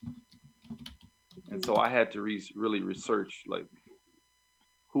 And so I had to really research, like,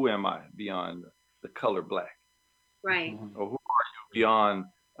 who am I beyond the color black? Right. Or who are you beyond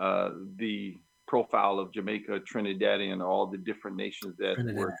the profile of Jamaica, Trinidadian, all the different nations that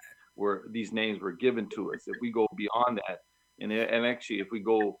were these names were given to us? If we go beyond that, and actually if we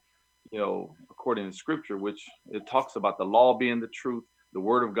go, you know, according to scripture, which it talks about the law being the truth, the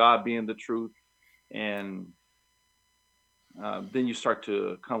word of God being the truth, and then you start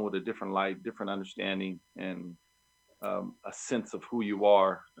to come with a different light, different understanding, and a sense of who you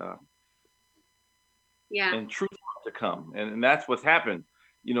are. And truth to come, and that's what's happened.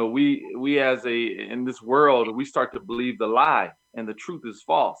 You know, we as in this world, we start to believe the lie, and the truth is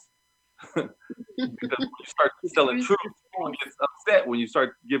false. Because when you start selling truth, people get upset when you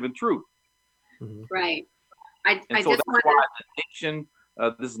start giving truth. Right. So that's why the nation,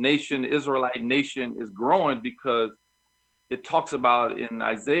 this nation, Israelite nation, is growing, because it talks about in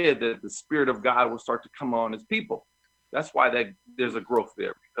Isaiah that the Spirit of God will start to come on His people. That's why there's a growth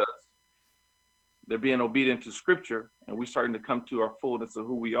there, because they're being obedient to Scripture, and we're starting to come to our fullness of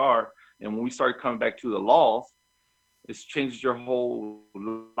who we are. And when we start coming back to the laws, it's changed your whole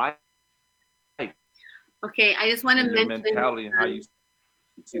life. Okay, I just want to mention mentality and how you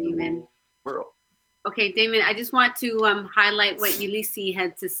see the world. Okay, Damon, I just want to highlight what Ulysses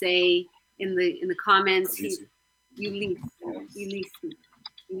had to say in the comments. Ulysses.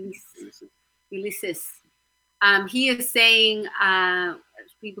 He is saying,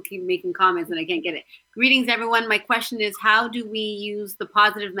 people keep making comments and I can't get it. Greetings, everyone. My question is, how do we use the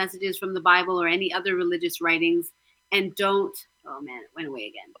positive messages from the Bible or any other religious writings and don't, oh man, it went away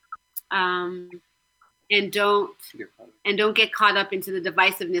again. And don't get caught up into the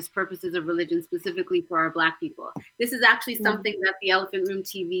divisiveness purposes of religion, specifically for our Black people. This is actually something that the Elephant Room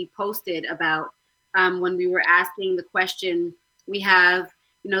TV posted about when we were asking the question. We have,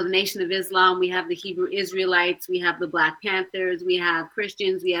 you know, the Nation of Islam, we have the Hebrew Israelites, we have the Black Panthers, we have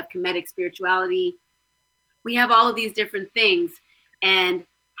Christians, we have Kemetic spirituality. We have all of these different things. And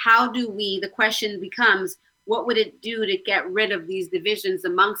how do the question becomes, what would it do to get rid of these divisions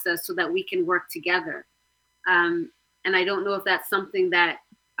amongst us so that we can work together? And I don't know if that's something that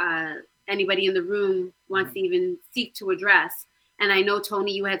anybody in the room wants to even seek to address. And I know,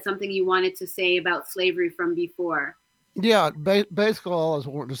 Tony, you had something you wanted to say about slavery from before. Yeah, basically all I was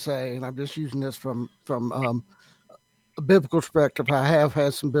wanting to say, and I'm just using this from a biblical perspective. I have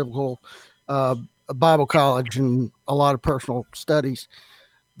had some biblical Bible college and a lot of personal studies.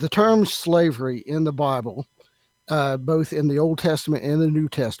 The term slavery in the Bible, both in the Old Testament and the New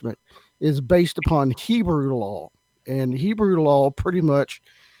Testament, is based upon Hebrew law. And Hebrew law pretty much,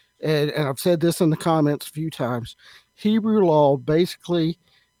 and I've said this in the comments a few times, Hebrew law basically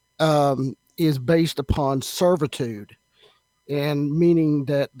is based upon servitude, and meaning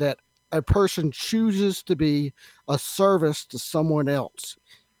that a person chooses to be a service to someone else.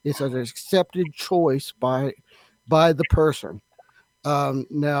 It's an accepted choice by the person.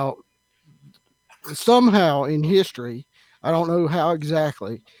 Now, somehow in history, I don't know how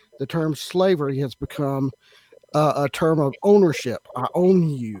exactly, the term slavery has become a term of ownership. I own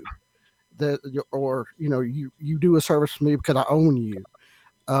you, or you do a service for me because I own you.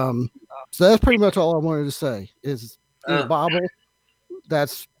 So that's pretty much all I wanted to say. Is in the Bible,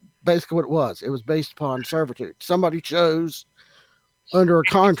 that's basically what it was. It was based upon servitude. Somebody chose under a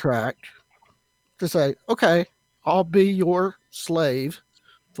contract to say, okay, I'll be your slave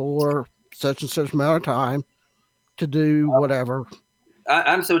for such and such amount of time to do whatever. I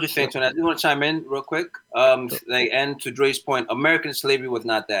understand what you're saying, Tony. I do want to chime in real quick. And to Dre's point, American slavery was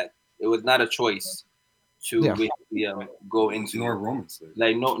not that. It was not a choice to go into. Nor Roman slavery.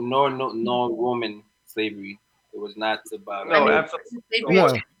 Like nor Roman slavery. It was not about. No, absolutely. No.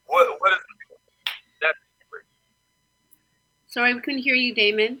 What is that? Sorry, we couldn't hear you,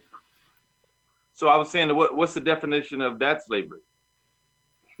 Damon. So I was saying, what's the definition of that slavery?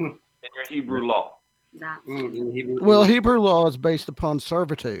 your Hebrew law. Well, Hebrew law is based upon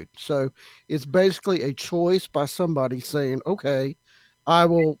servitude, so it's basically a choice by somebody saying, "Okay, I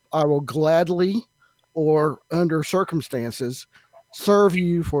will gladly, or under circumstances, serve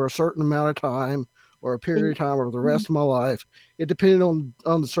you for a certain amount of time, or a period of time, or the rest of my life." It depended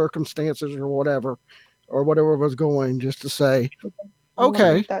on the circumstances or whatever was going. Just to say,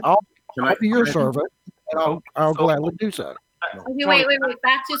 "Okay, I'll be your servant, and I'll gladly do so." Okay, wait.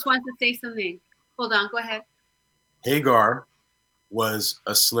 Bat just wants to say something. Hold on, go ahead. Hagar was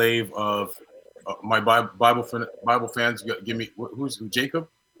a slave of my Bible fans. Give me who's Jacob?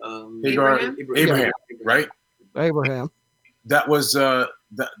 Hagar, Abraham, right? Abraham. That was the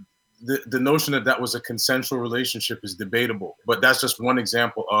notion that was a consensual relationship is debatable, but that's just one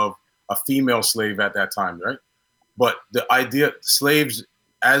example of a female slave at that time, right? But the idea slaves,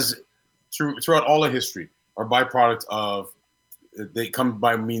 as throughout all of history, are byproduct of. They come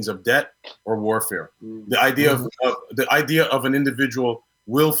by means of debt or warfare. The idea of an individual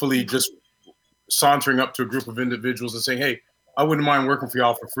willfully just sauntering up to a group of individuals and saying, "Hey, I wouldn't mind working for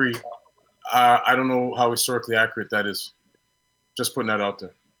y'all for free." I don't know how historically accurate that is. Just putting that out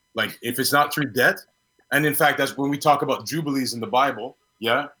there. Like, if it's not through debt, and in fact, that's when we talk about jubilees in the Bible.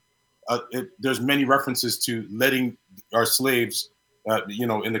 Yeah, there's many references to letting our slaves,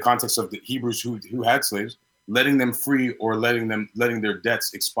 in the context of the Hebrews who had slaves, letting them free or letting their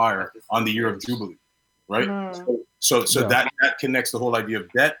debts expire on the year of Jubilee, right? So that connects the whole idea of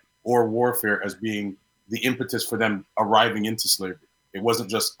debt or warfare as being the impetus for them arriving into slavery. It wasn't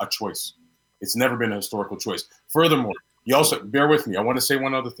just a choice. It's never been a historical choice. Furthermore, you also, bear with me, I want to say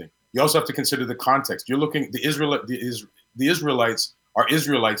one other thing. You also have to consider the context. You're looking, the Israelites are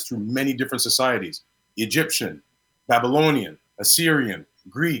Israelites through many different societies: Egyptian, Babylonian, Assyrian,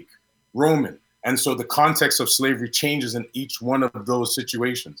 Greek, Roman. And so the context of slavery changes in each one of those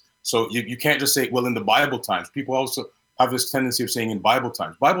situations. So you can't just say, well, in the Bible times. People also have this tendency of saying in Bible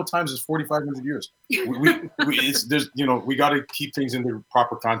times. Bible times is 4,500 years. We got to keep things in their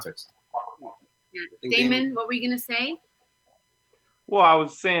proper context. Damon, what were you going to say? Well, I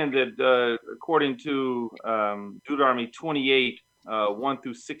was saying that according to Deuteronomy 28, 1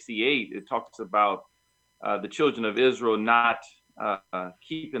 through 68, it talks about the children of Israel not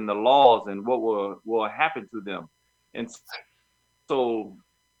keeping the laws and what will happen to them. And so,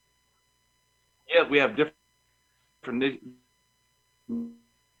 yeah, we have different. Your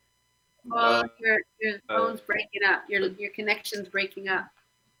phone's breaking up. Your connection's breaking up.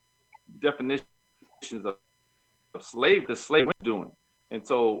 Definitions of slave, the slave was doing. And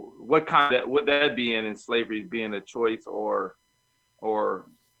so, what kind of would that be in slavery being a choice, or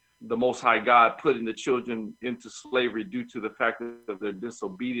the Most High God putting the children into slavery due to the fact of their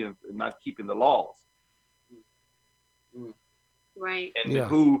disobedience and not keeping the laws? Right. And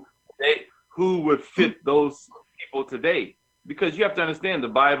who would fit those people today? Because you have to understand the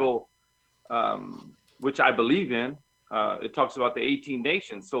Bible, which I believe in, it talks about the 18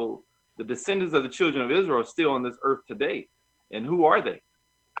 nations. So the descendants of the children of Israel are still on this earth today. And who are they?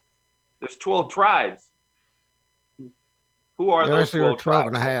 There's 12 tribes. Who are those 12 tribes?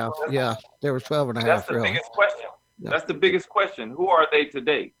 And a half. Yeah, there was 12 and a half. That's the biggest question. Yeah. That's the biggest question. Who are they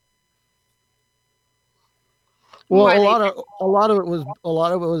today? Well, a lot of it was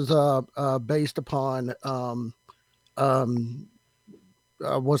based upon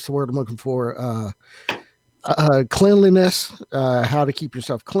what's the word I'm looking for? Cleanliness, how to keep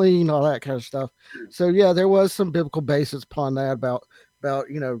yourself clean, all that kind of stuff. So yeah, there was some biblical basis upon that about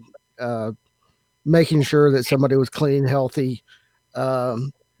making sure that somebody was clean, healthy, how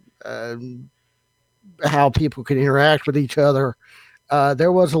people could interact with each other.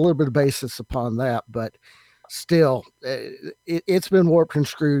 There was a little bit of basis upon that, but still, it's been warped and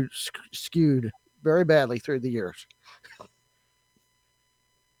skewed very badly through the years.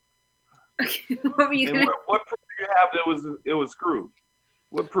 What were you what proof do you have that it was screwed?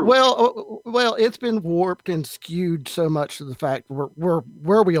 What proof? Well, it's been warped and skewed so much to the fact we're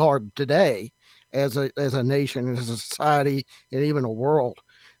where we are today as a nation, as a society, and even a world.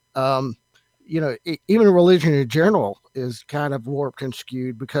 Even religion in general is kind of warped and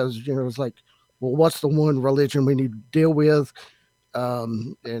skewed because it's like, well, what's the one religion we need to deal with,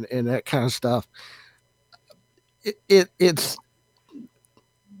 and that kind of stuff. It's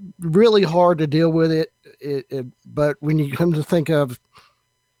really hard to deal with it, but when you come to think of,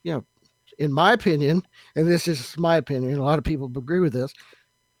 in my opinion, and this is my opinion, a lot of people agree with this,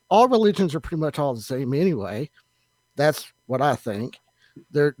 all religions are pretty much all the same anyway. That's what I think.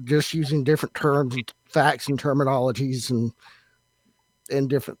 They're just using different terms and facts and terminologies and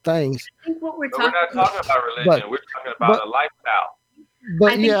different things. I think what we're not talking about religion. We're talking about a lifestyle.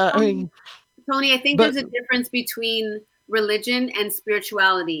 But think, yeah, I mean, Tony, I think but there's a difference between religion and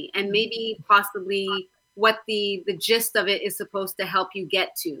spirituality, and maybe possibly what the gist of it is supposed to help you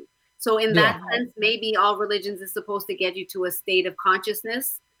get to. So in yeah, that sense, maybe all religions is supposed to get you to a state of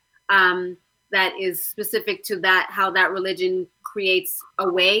consciousness that is specific to that, how that religion creates a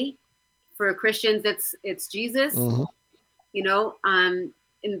way. For Christians, it's Jesus, hmm you know, and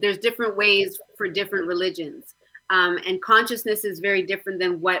there's different ways for different religions. And consciousness is very different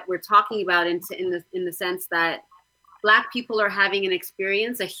than what we're talking about in the sense that Black people are having an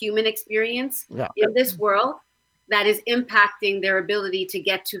experience, a human experience yeah, in this world that is impacting their ability to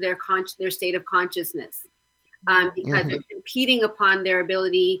get to their state of consciousness, because hmm it's impeding upon their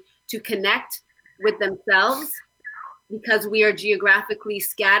ability to connect with themselves, because we are geographically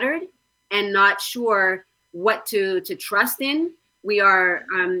scattered and not sure what to trust in. We are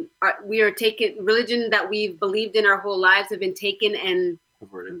taken, religion that we've believed in our whole lives have been taken and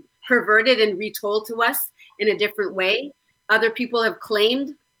perverted and retold to us in a different way. Other people have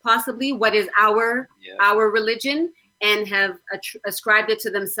claimed possibly what is our religion and have ascribed it to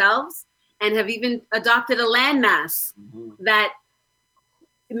themselves, and have even adopted a landmass that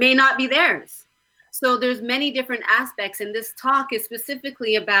may not be theirs. So there's many different aspects, and this talk is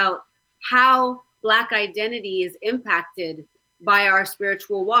specifically about how Black identity is impacted by our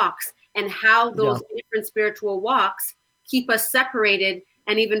spiritual walks, and how those different spiritual walks keep us separated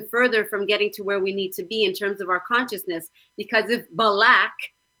and even further from getting to where we need to be in terms of our consciousness. Because if Black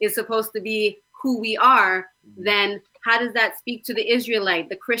is supposed to be who we are, then how does that speak to the Israelite,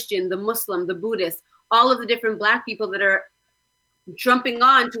 the Christian, the Muslim, the Buddhist, all of the different Black people that are jumping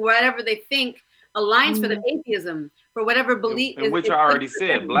on to whatever they think aligns for the atheism, for whatever belief. And which I already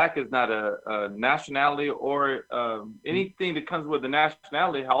said, Black is not a nationality or anything that comes with the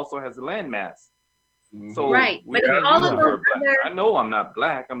nationality also has a landmass. So right, but all of those other, I know I'm not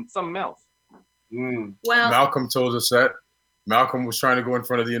Black, I'm something else. Well, Malcolm told us that. Malcolm was trying to go in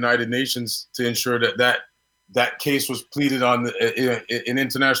front of the United Nations to ensure that case was pleaded on in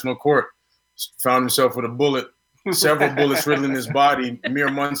international court. Found himself with a bullet, several bullets riddling his body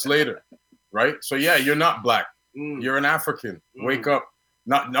mere months later. Right? So yeah, you're not Black. You're an African. Wake up.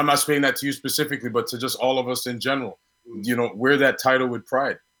 I'm not saying that to you specifically, but to just all of us in general. You know, wear that title with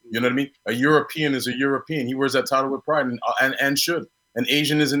pride. You know what I mean? A European is a European. He wears that title with pride and should. An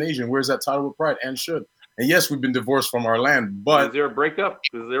Asian is an Asian. Wears that title with pride and should. And yes, we've been divorced from our land, but is there a breakup?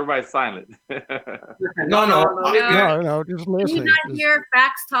 Because everybody's silent. no, just listening. Can you not hear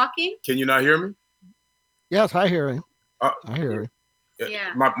Fax talking? Can you not hear me? Yes, I hear him. I hear him.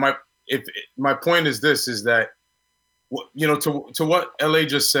 Yeah. My point is this: is that, you know, to what LA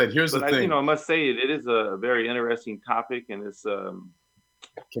just said. Here's the thing. You know, I must say it is a very interesting topic, and it's Can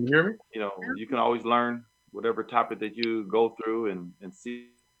you hear me? You know, you can always learn whatever topic that you go through and see.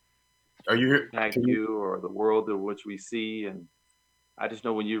 Are you here? Impact you or the world in which we see, and I just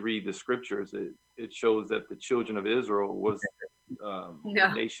know when you read the scriptures, it shows that the children of Israel was a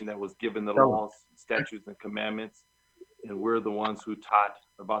nation that was given the laws, statutes, and commandments, and we're the ones who taught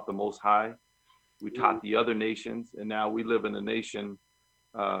about the Most High. We taught the other nations, and now we live in a nation,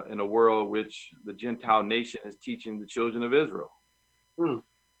 in a world which the Gentile nation is teaching the children of Israel. And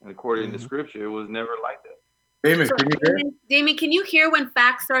according to Scripture, it was never like that. Damon, so, can you hear? Damon, can you hear when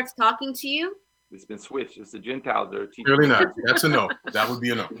Fax starts talking to you? It's been switched. It's the Gentiles that are teaching. Really not. That's a no. That would be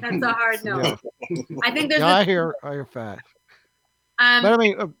a no. That's a hard no. Yeah. I think there's. I hear Fax. But I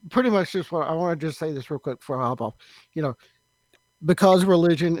mean, pretty much just what I want to just say this real quick before I hop off. You know, because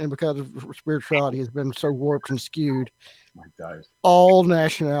religion and because of spirituality has been so warped and skewed, all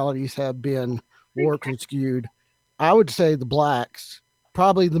nationalities have been warped and skewed. I would say the Blacks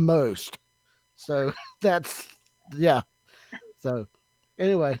probably the most. So that's So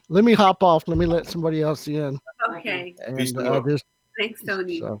anyway, let me hop off. Let me let somebody else in. Okay. And, thanks,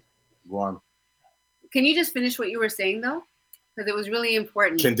 Tony. So, go on. Can you just finish what you were saying though? Because it was really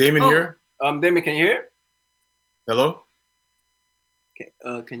important. Can Damon hear? Damon, can you hear? Hello?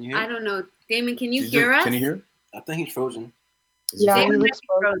 Can you hear? I don't know. Damon, can you hear us? Can you hear? I think he's frozen. Yeah, Damon might be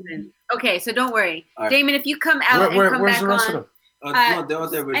frozen. Okay, so don't worry. Right. Damon, if you come out and come back on.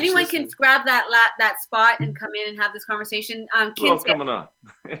 Anyone can grab that spot and come in and have this conversation. What's coming on?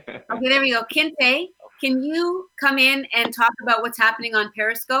 Okay, there we go. Kinte, can you come in and talk about what's happening on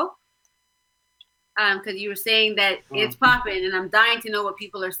Periscope? Because you were saying that it's popping, and I'm dying to know what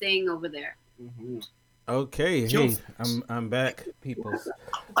people are saying over there. Okay, hey, I'm back, people.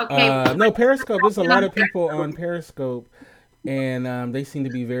 Okay. No, Periscope. There's a lot of people on Periscope, and they seem to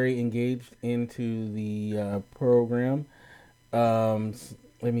be very engaged into the program.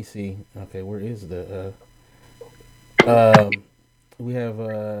 Let me see. Okay, where is the We have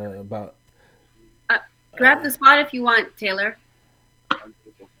about. Grab the spot if you want, Taylor.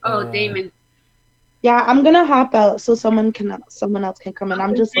 Damon. Yeah, I'm gonna hop out so someone else can come in.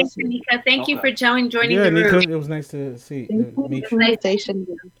 I'm just Thanks, listening. Nika. Thank you for joining Yeah, the room. Nika, it was nice to meet you. Conversation.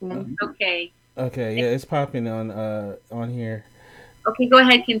 Okay. Okay, yeah, it's popping on here. Okay, go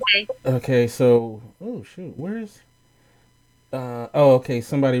ahead, Kinte. Okay, so where's okay,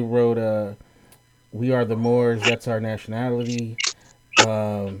 somebody wrote we are the Moors, that's our nationality.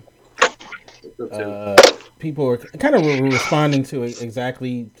 People are kind of responding to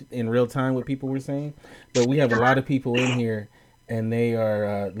exactly in real time what people were saying, but we have a lot of people in here and they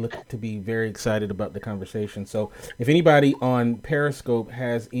are looking to be very excited about the conversation. So if anybody on Periscope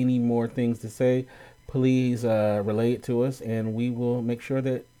has any more things to say, please relay it to us and we will make sure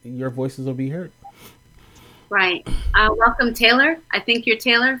that your voices will be heard. Right. Welcome, Taylor. I think you're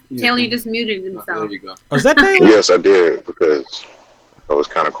Taylor. Yeah. Taylor, you just muted himself. There you go. Oh, is that Taylor? Yes, I did, because I was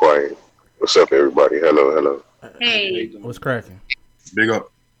kind of quiet. What's up, everybody? Hello. Hey. What's cracking? Big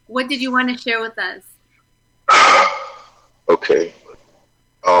up. What did you want to share with us? Okay.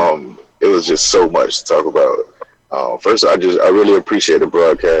 It was just so much to talk about. First, I really appreciate the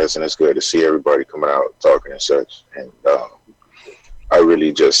broadcast, and it's good to see everybody coming out talking and such. And I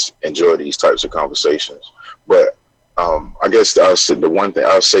really just enjoy these types of conversations. But I guess I'll say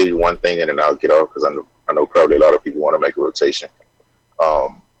one thing, and then I'll get off, because I know probably a lot of people want to make a rotation.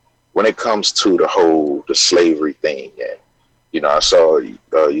 When it comes to the slavery thing, and I saw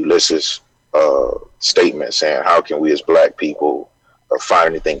Ulysses' statement saying, "How can we as Black people find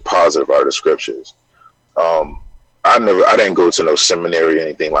anything positive out of the scriptures?" I didn't go to no seminary or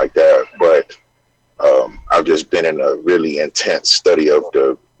anything like that, but I've just been in a really intense study of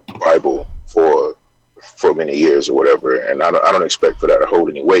the Bible for many years or whatever, and I don't expect for that to hold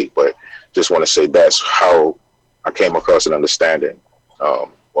any weight, but just want to say that's how I came across an understanding,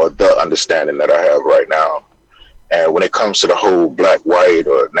 or the understanding that I have right now. And when it comes to the whole black, white,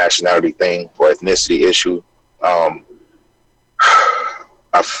 or nationality thing or ethnicity issue, I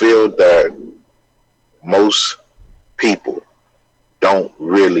feel that most people don't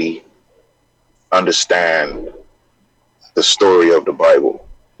really understand the story of the Bible.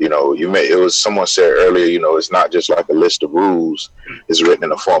 Someone said earlier, it's not just like a list of rules, it's written in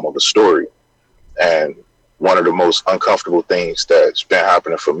the form of a story. And one of the most uncomfortable things that's been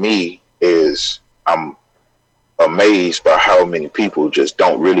happening for me is I'm amazed by how many people just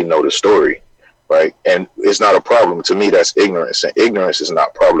don't really know the story, right? And it's not a problem. To me, that's ignorance, and ignorance is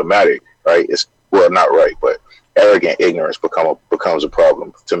not problematic, right? Not right, but arrogant ignorance becomes a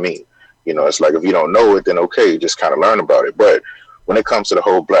problem to me. It's like, if you don't know it, then okay, just kind of learn about it. But when it comes to the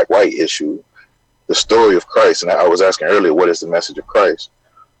whole black-white issue, the story of Christ, and I was asking earlier, what is the message of Christ?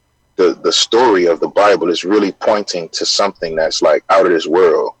 The story of the Bible is really pointing to something that's like out of this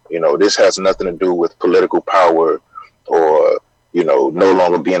world. This has nothing to do with political power or, no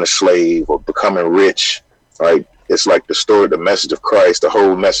longer being a slave or becoming rich, right? It's like the message of Christ, the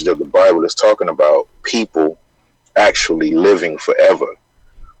whole message of the Bible is talking about people actually living forever,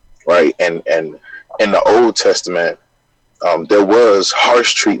 right? And in the Old Testament, there was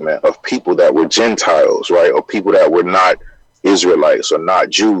harsh treatment of people that were Gentiles, right? Or people that were not Israelites or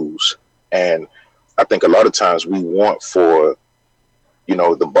not Jews. And I think a lot of times we want for,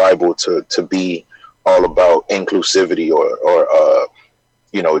 the Bible to be all about inclusivity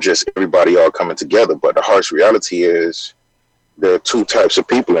or just everybody all coming together. But the harsh reality is there are two types of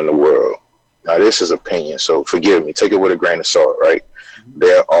people in the world. Now, this is opinion, so forgive me, take it with a grain of salt, right?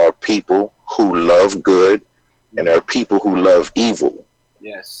 There are people who love good and there are people who love evil.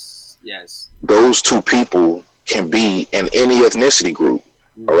 Yes. Those two people can be in any ethnicity group.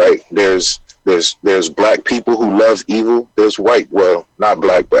 All right. There's Black people who love evil. There's white, well, not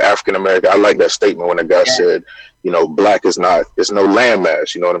Black, but African American. I like that statement when a guy said, Black is not, it's no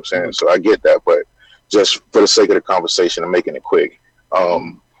landmass. You know what I'm saying? So I get that, but just for the sake of the conversation, I'm making it quick.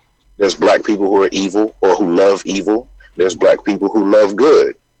 There's Black people who are evil or who love evil. There's Black people who love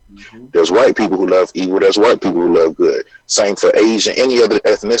good. There's white people who love evil. There's white people who love good. Same for Asian, any other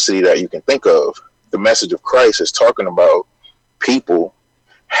ethnicity that you can think of. The message of Christ is talking about people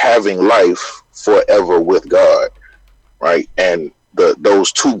having life forever with God, right? And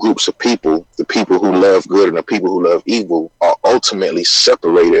those two groups of people, the people who love good and the people who love evil, are ultimately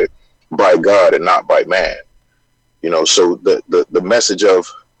separated by God and not by man. So the message of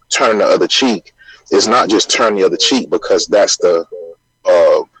turn the other cheek is not just turn the other cheek because that's the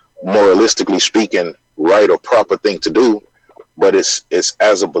moralistically speaking right or proper thing to do, but it's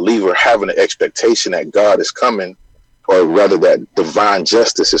as a believer having an expectation that God is coming, or rather that divine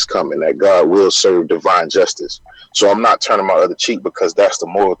justice is coming, that God will serve divine justice. So I'm not turning my other cheek because that's the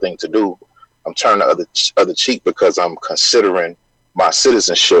moral thing to do. I'm turning the other cheek because I'm considering my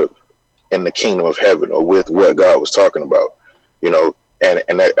citizenship in the kingdom of heaven, or with what God was talking about, you know.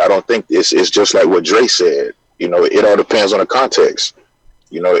 And that, I don't think it's just like what Dre said. You know, it all depends on the context.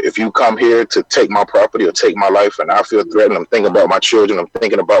 You know, if you come here to take my property or take my life and I feel threatened, I'm thinking about my children, I'm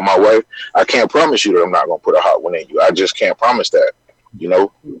thinking about my wife, I can't promise you that I'm not going to put a hot one in you. I just can't promise that. You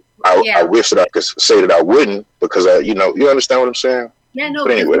know, I wish that I could say that I wouldn't, because you understand what I'm saying? Yeah, no,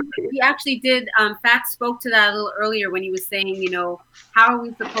 but anyway. he actually did. Fact spoke to that a little earlier when he was saying, you know, how are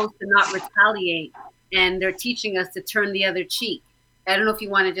we supposed to not retaliate? And they're teaching us to turn the other cheek. I don't know if you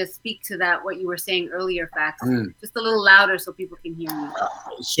want to just speak to that, what you were saying earlier, Facts. Just a little louder so people can hear you.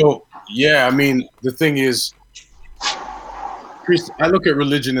 So, yeah, I mean, the thing is, I look at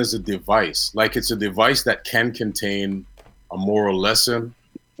religion as a device. Like, it's a device that can contain a moral lesson,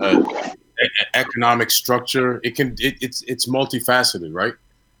 economic structure. It's multifaceted, right?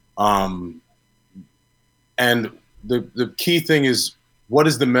 And the key thing is, what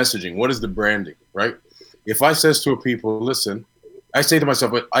is the messaging? What is the branding, right? If I says to a people, listen, I say to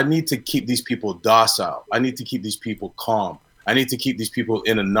myself, but I need to keep these people docile. I need to keep these people calm. I need to keep these people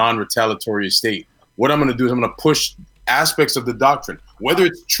in a non-retaliatory state. What I'm going to do is I'm going to push aspects of the doctrine, whether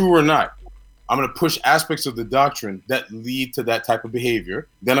it's true or not. I'm going to push aspects of the doctrine that lead to that type of behavior.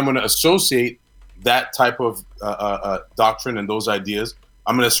 Then I'm going to associate that type of doctrine and those ideas.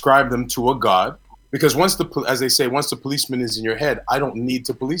 I'm going to ascribe them to a God, because as they say, once the policeman is in your head, I don't need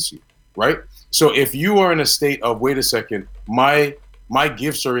to police you, right? So if you are in a state of, wait a second, my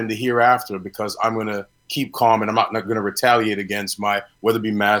gifts are in the hereafter because I'm going to keep calm and I'm not going to retaliate against whether it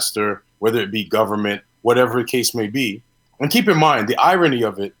be master, whether it be government, whatever the case may be. And keep in mind, the irony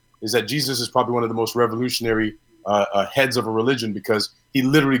of it is that Jesus is probably one of the most revolutionary heads of a religion, because he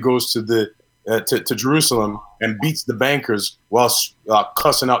literally goes to Jerusalem and beats the bankers while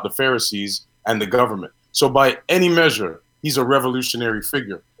cussing out the Pharisees and the government. So by any measure, he's a revolutionary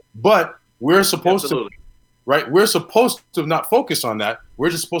figure. But we're supposed to, right? We're supposed to not focus on that.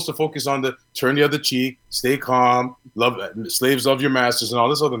 We're just supposed to focus on the turn the other cheek, stay calm, slaves love your masters, and all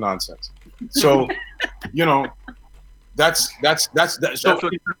this other nonsense. So, you know, that's what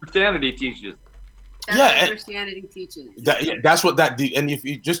Christianity teaches. That's what Christianity teaches. That's what that. And if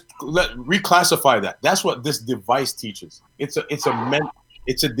you just reclassify that, that's what this device teaches. It's a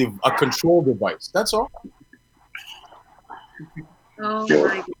control device. That's all. Oh my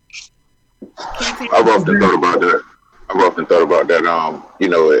God. I've often thought about that. You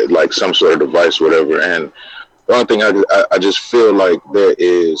know, like some sort of device, whatever. And the only thing I just feel like there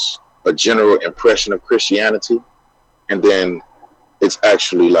is a general impression of Christianity, and then it's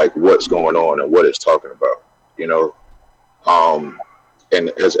actually like what's going on and what it's talking about. You know, and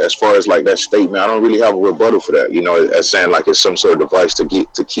as far as like that statement, I don't really have a rebuttal for that. You know, as saying like it's some sort of device to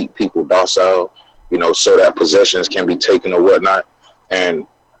keep people docile. You know, so that possessions can be taken or whatnot. And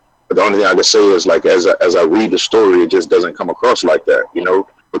the only thing I can say is, like, as I read the story, it just doesn't come across like that, you know,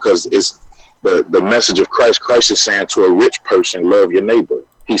 because it's the message of Christ. Christ is saying to a rich person, love your neighbor.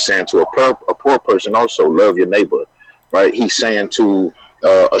 He's saying to a poor person also, love your neighbor, right? He's saying to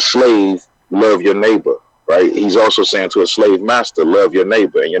a slave, love your neighbor, right? He's also saying to a slave master, love your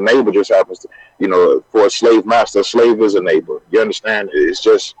neighbor. And your neighbor just happens to, you know, for a slave master, a slave is a neighbor. You understand? It's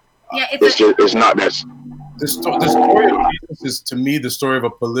just, it's not that. The story of Jesus is, to me, the story of a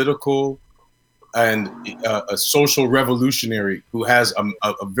political and a social revolutionary who has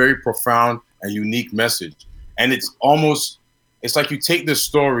a very profound and unique message. And it's like you take this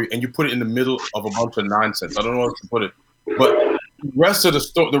story and you put it in the middle of a bunch of nonsense. I don't know how to put it, but the rest of the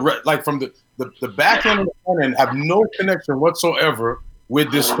story, like from the back end and the front end, have no connection whatsoever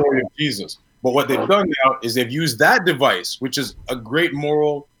with this story of Jesus. But what they've done now is they've used that device, which is a great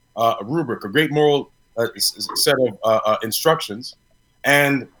moral rubric, a great moral set of instructions,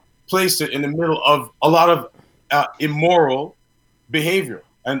 and placed it in the middle of a lot of immoral behavior.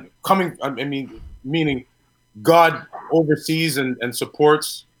 And meaning God oversees and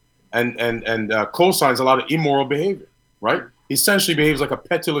supports and co-signs a lot of immoral behavior, right? He essentially behaves like a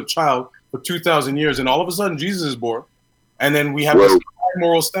petulant child for 2,000 years, and all of a sudden Jesus is born, and then we have this high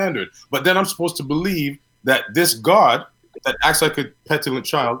moral standard. But then I'm supposed to believe that this God that acts like a petulant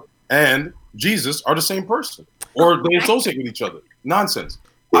child and Jesus are the same person, or they associate with each other. Nonsense.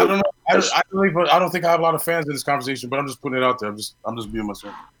 I don't know. I don't think I have a lot of fans in this conversation, but I'm just putting it out there. I'm just being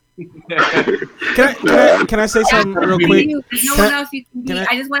myself. Can I say something real quick? There's no one else you can be.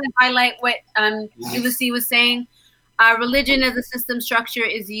 I just want to highlight what Ulysses was saying. Religion as a system structure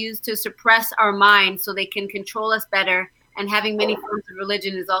is used to suppress our minds so they can control us better, and having many forms of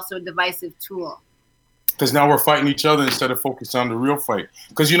religion is also a divisive tool. Because now we're fighting each other instead of focusing on the real fight.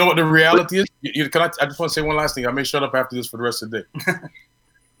 Because you know what the reality is? I just want to say one last thing. I may shut up after this for the rest of the day.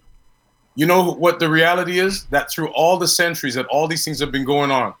 You know what the reality is? That through all the centuries that all these things have been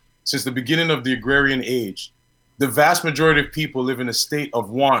going on, since the beginning of the agrarian age, the vast majority of people live in a state of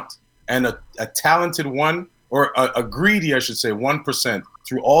want, and a talented one, or a greedy, I should say, 1%,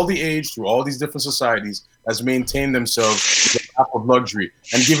 through all the age, through all these different societies, has maintained themselves with a lap of luxury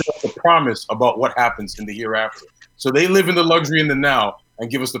and given us the promise about what happens in the hereafter. So they live in the luxury in the now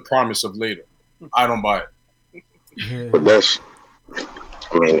and give us the promise of later. I don't buy it. But that's,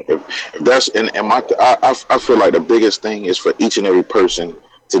 I mean, if that's, I feel like the biggest thing is for each and every person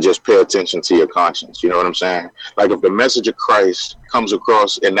to just pay attention to your conscience. You know what I'm saying? Like, if the message of Christ comes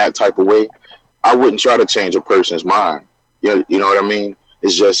across in that type of way, I wouldn't try to change a person's mind. You know what I mean?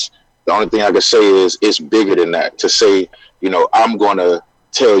 It's just, the only thing I can say is it's bigger than that. To say, you know, I'm going to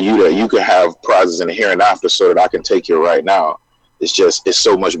tell you that you can have prizes in the here and after so that I can take you right now. It's just, it's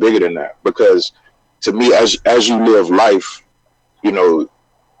so much bigger than that. Because to me, as you live life, you know,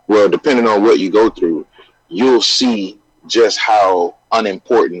 well, depending on what you go through, you'll see just how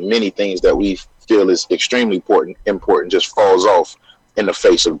unimportant many things that we feel is extremely important just falls off in the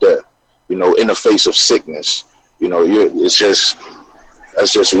face of death, you know, in the face of sickness. You know, it's just,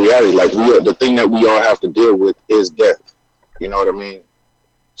 that's just reality. Like, the thing that we all have to deal with is death. You know what I mean?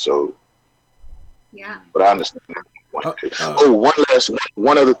 So, yeah. But I understand.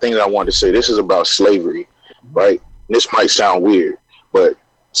 One other thing that I wanted to say. This is about slavery, right? This might sound weird, but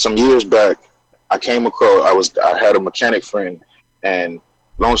some years back, I came across. I had a mechanic friend, and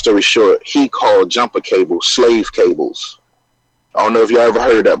long story short, he called jumper cables slave cables. I don't know if y'all ever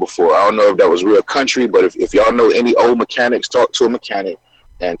heard that before. I don't know if that was real country, but if y'all know any old mechanics, talk to a mechanic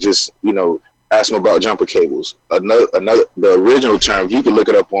and just, you know, ask them about jumper cables. The original term, you can look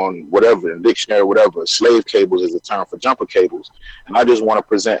it up on whatever, in the dictionary or whatever, slave cables is the term for jumper cables. And I just want to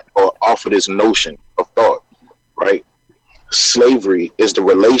present or offer this notion of thought, right? Slavery is the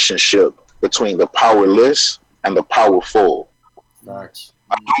relationship between the powerless and the powerful. Nice.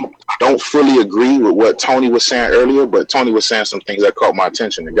 I don't fully agree with what Tony was saying earlier, but Tony was saying some things that caught my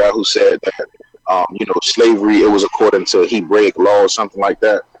attention. The guy who said that, you know, slavery, it was according to Hebraic law or something like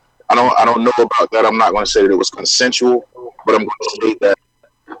that. I don't know about that. I'm not going to say that it was consensual, but I'm going to say that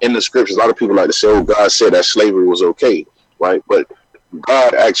in the scriptures, a lot of people like to say, oh, God said that slavery was okay, right? But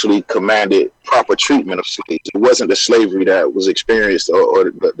God actually commanded proper treatment of slaves. It wasn't the slavery that was experienced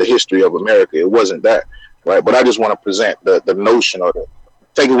or the history of America. It wasn't that, right? But I just want to present the notion or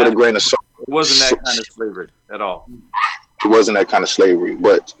take it with a grain of salt. It wasn't that kind of slavery at all. It wasn't that kind of slavery,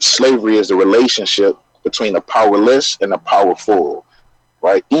 but slavery is the relationship between the powerless and the powerful,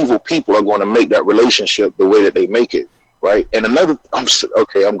 right? Evil people are going to make that relationship the way that they make it, right? And I'm going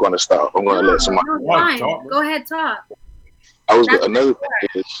to stop. I'm going to let somebody. Go ahead, talk. Another thing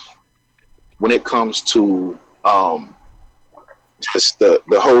is, when it comes to just the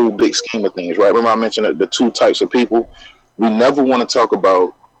whole big scheme of things, right? Remember I mentioned the two types of people. We never want to talk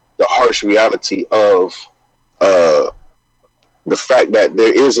about the harsh reality of the fact that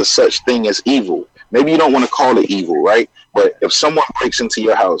there is a such thing as evil. Maybe you don't want to call it evil, right? But if someone breaks into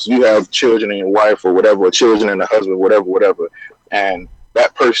your house, you have children and your wife or whatever, or children and a husband, whatever, and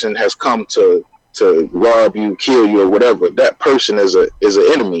that person has come to rob you, kill you, or whatever, that person is an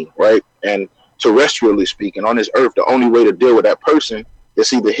enemy, right? And terrestrially speaking, on this earth, the only way to deal with that person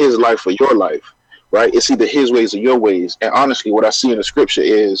is either his life or your life, right? It's either his ways or your ways. And honestly, what I see in the scripture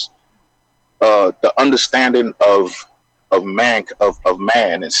is the understanding of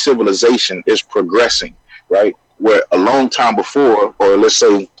man and civilization is progressing, right? Where a long time before, or let's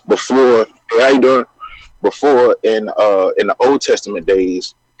say before in the Old Testament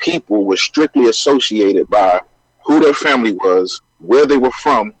days, people were strictly associated by who their family was, where they were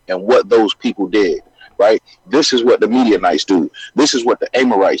from, and what those people did, right? This is what the Midianites do. This is what the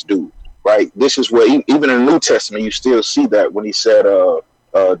Amorites do, right? This is where, even in the New Testament, you still see that when he said,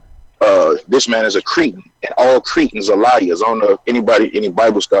 this man is a Cretan, and all Cretans are liars. I don't know if any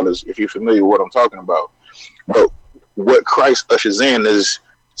Bible scholars, if you're familiar with what I'm talking about. But what Christ ushers in is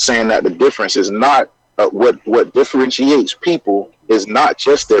saying that the difference is not what differentiates people is not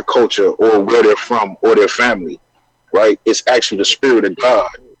just their culture or where they're from or their family, right? It's actually the Spirit of God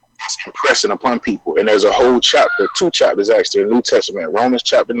that's impressing upon people. And there's a whole chapter, 2 chapters actually in the New Testament, Romans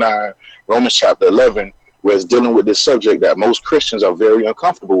chapter 9, Romans chapter 11, where it's dealing with this subject that most Christians are very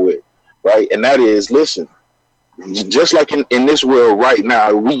uncomfortable with, right? And that is, listen, just like in this world right now,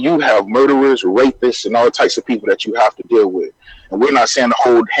 you have murderers, rapists, and all types of people that you have to deal with. And we're not saying to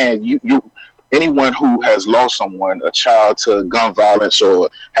hold hand. Anyone who has lost someone, a child, to gun violence, or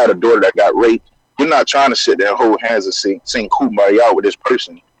had a daughter that got raped, you're not trying to sit there and hold hands and sing kumbaya with this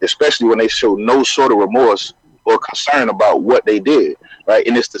person, especially when they show no sort of remorse or concern about what they did, right?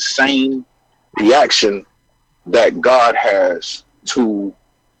 And it's the same reaction that God has to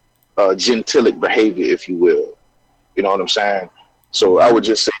gentilic behavior, if you will. You know what I'm saying? So I would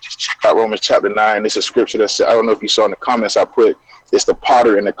just say, just check out Romans chapter 9. It's a scripture that said, I don't know if you saw in the comments I put, it's the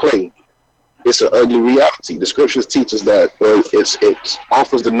potter and the clay. It's an ugly reality. The scriptures teach us that it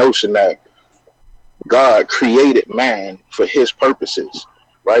offers the notion that God created man for his purposes,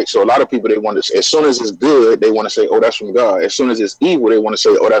 right? So a lot of people, they want to say, as soon as it's good, they want to say, oh, that's from God. As soon as it's evil, they want to say,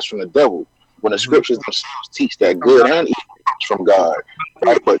 oh, that's from the devil. When the scriptures themselves teach that good and evil comes from God,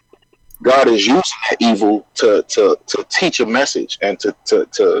 right? But God is using that evil to teach a message and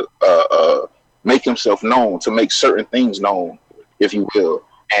to make himself known, to make certain things known, if you will.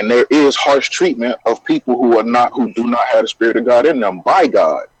 And there is harsh treatment of people who do not have the Spirit of God in them by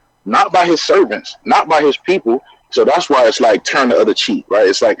God, not by his servants, not by his people. So that's why it's like turn the other cheek, right?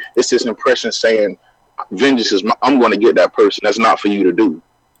 It's like it's this impression saying, vengeance is I'm going to get that person. That's not for you to do.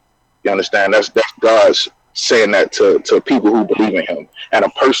 You understand? That's God's saying that to people who believe in him. And a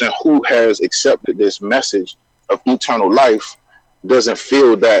person who has accepted this message of eternal life doesn't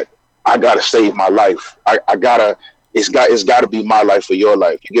feel that I gotta save my life. It's gotta be my life or your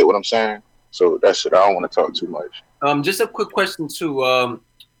life. You get what I'm saying? So that's it. I don't want to talk too much. Just a quick question too,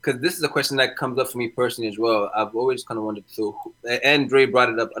 because this is a question that comes up for me personally as well. I've always kind of wondered too, and Dre brought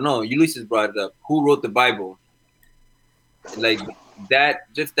it up. No, Ulysses brought it up. Who wrote the Bible? Like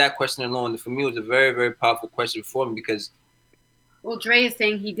that, just that question alone, for me, was a very, very powerful question for me because. Well, Dre is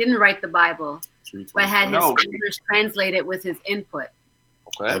saying he didn't write the Bible, but had his English translated with his input.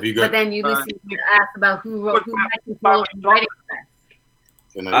 Okay. Have you got? But then Ulysses asked about who might control writing press.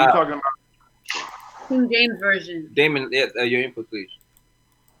 Are you talking about King James version? Damon, your input, please.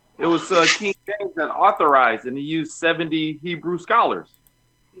 It was King James that authorized, and he used 70 Hebrew scholars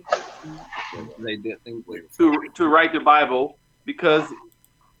to write the Bible because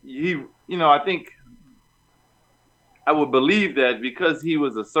I think I would believe that because he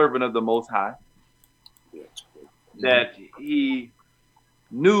was a servant of the Most High, that he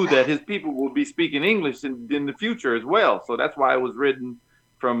knew that his people would be speaking English in the future as well. So that's why it was written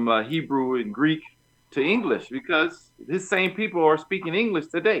from Hebrew and Greek to English, because his same people are speaking English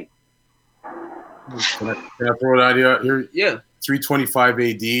today. Can I throw an idea out here? Yeah. 325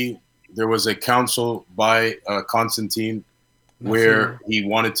 AD, there was a council by Constantine where he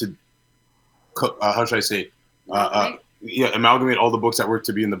wanted to, how should I say, amalgamate all the books that were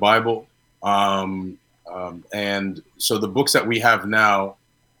to be in the Bible. And so the books that we have now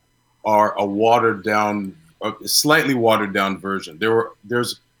are a watered down, slightly watered down version.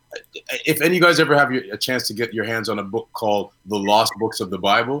 There's, if any of you guys ever have a chance to get your hands on a book called The Lost Books of the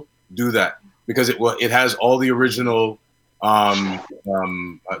Bible, do that because it has all the original.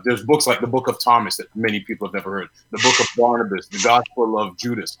 There's books like the Book of Thomas that many people have never heard, the Book of Barnabas, the Gospel of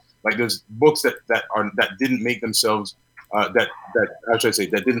Judas. Like there's books that didn't make themselves that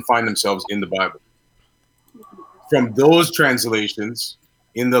didn't find themselves in the Bible. From those translations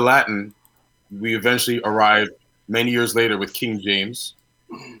in the Latin, we eventually arrived many years later with King James,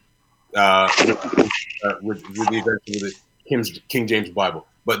 with the King James Bible.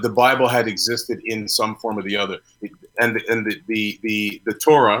 But the Bible had existed in some form or the other, and the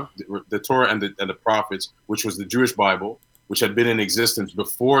Torah, and the prophets, which was the Jewish Bible, which had been in existence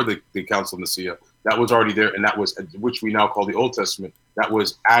before the Council of Nicaea, that was already there, and that was, which we now call the Old Testament, that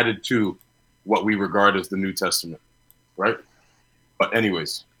was added to what we regard as the New Testament, right? But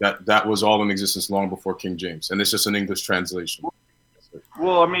anyways, that was all in existence long before King James, and it's just an English translation.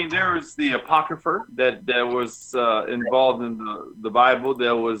 Well, I mean, there was the Apocrypha that was involved in the Bible.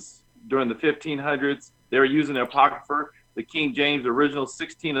 That was during the 1500s. They were using the Apocrypha. The King James original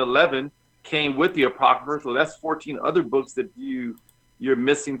 1611 came with the Apocrypha. So that's 14 other books that you're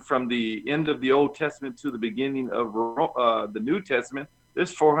missing from the end of the Old Testament to the beginning of the New Testament.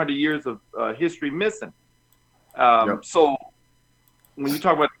 There's 400 years of history missing. So when you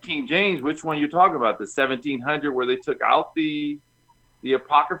talk about the King James, which one are you talking about? The 1700 where they took out the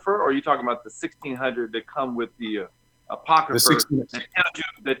Apocrypha, or are you talking about the 1600 that come with the Apocrypha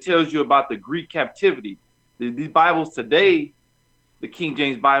that tells you about the Greek captivity? These Bibles today, the King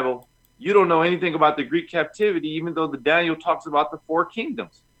James Bible, you don't know anything about the Greek captivity, even though the Daniel talks about the 4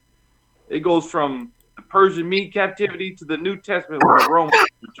 kingdoms. It goes from the Persian Mede captivity to the New Testament with the Romans.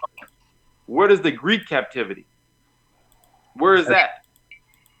 Where does the Greek captivity? Where is that?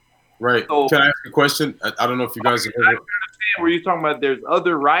 Right. So, can I ask a question? I don't know if you guys have ever... I understand where you're talking about. There's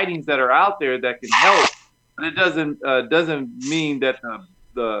other writings that are out there that can help, but it doesn't mean that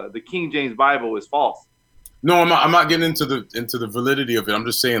the King James Bible is false. No, I'm not getting into the validity of it. I'm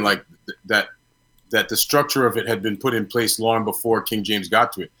just saying like that the structure of it had been put in place long before King James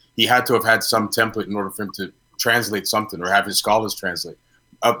got to it. He had to have had some template in order for him to translate something or have his scholars translate.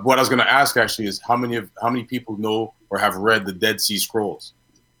 What I was going to ask actually is how many people know or have read the Dead Sea Scrolls?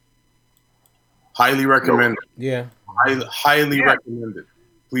 Highly recommended. Yeah. Highly recommended.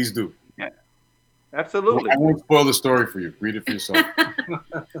 Please do. Yeah. Absolutely. I won't spoil the story for you. Read it for yourself.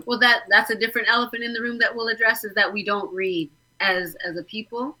 Well, that's a different elephant in the room that we'll address, is that we don't read as a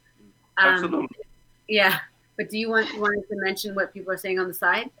people. Absolutely. Yeah. But do you want to mention what people are saying on the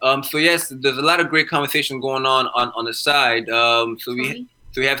side? So yes, there's a lot of great conversation going on the side. So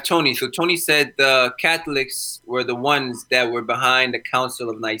we have Tony. So Tony said the Catholics were the ones that were behind the Council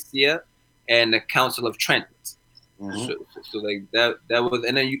of Nicaea and the Council of Trent. Mm-hmm. So like that was,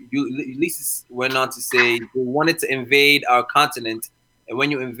 and then you Lisa went on to say they wanted to invade our continent, and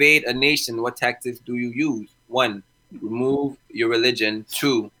when you invade a nation, what tactics do you use? 1, remove your religion.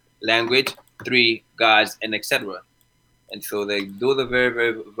 2, language. 3, gods, and etc. And so those are very,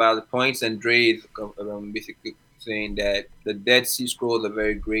 very valid points. And Dre is basically saying that the Dead Sea Scrolls are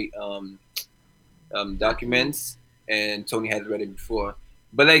very great documents, and Tony has read it before.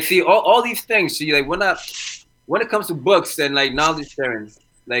 But like, see, all these things. See, like, when it comes to books and like knowledge sharing,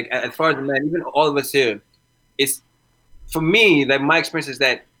 like as far as the man, even all of us here, it's for me, like my experience is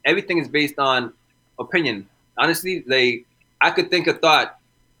that everything is based on opinion. Honestly, like I could think a thought,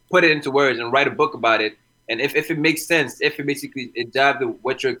 put it into words, and write a book about it. And if it makes sense, if it basically it jives with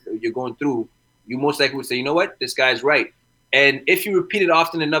what you're going through, you most likely would say, you know what, this guy's right. And if you repeat it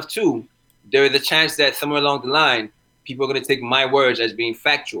often enough too, there is a chance that somewhere along the line, people are going to take my words as being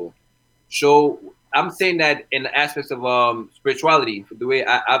factual. So I'm saying that in the aspects of spirituality, the way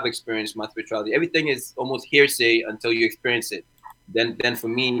I've experienced my spirituality, everything is almost hearsay until you experience it. Then for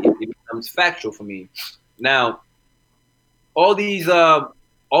me, it becomes factual for me. Now, all these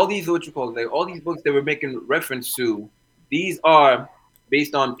all these books that we're making reference to, these are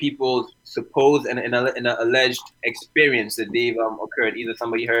based on people's supposed and an alleged experience that they've occurred. Either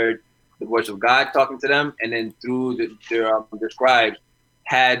somebody heard the voice of God talking to them, and then through their scribes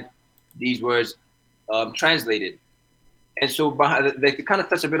had these words translated. And so behind, like, to kind of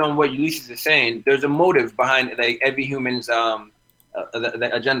touch a bit on what Ulysses is saying, there's a motive behind like every human's the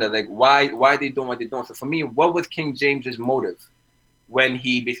agenda, like why they doing what they're doing. So for me, what was King James's motive when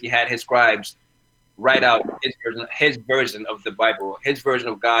he basically had his scribes write out his version of the Bible, his version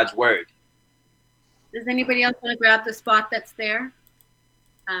of God's word? Does anybody else want to grab the spot that's there?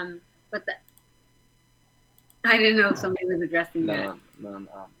 But I didn't know if somebody was addressing that.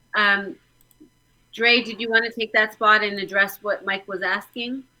 No. Dre, did you want to take that spot and address what Mike was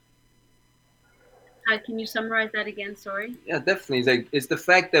asking? Can you summarize that again? Sorry. Yeah, definitely. It's the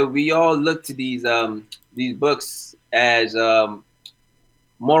fact that we all look to these books as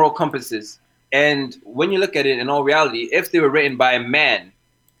moral compasses, and when you look at it in all reality, if they were written by a man,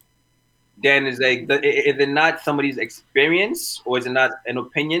 then is it not somebody's experience, or is it not an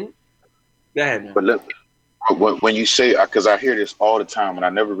opinion? Go ahead, man. But look, when you say, because I hear this all the time and I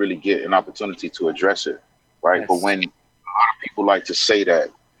never really get an opportunity to address it, right? Yes. But when a lot of people like to say that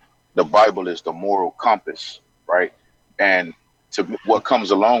the Bible is the moral compass, right? And what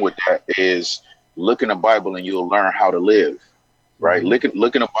comes along with that is look in the Bible and you'll learn how to live, right? Mm-hmm.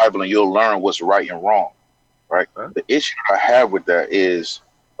 Look in the Bible and you'll learn what's right and wrong, right? Huh? The issue I have with that is,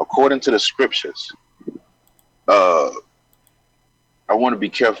 according to the scriptures, I want to be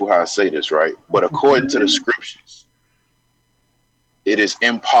careful how I say this, right? But according to the scriptures, it is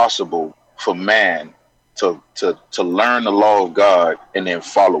impossible for man to learn the law of God and then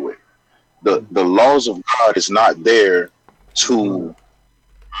follow it. The laws of God is not there to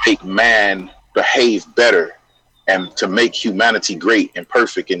make man behave better and to make humanity great and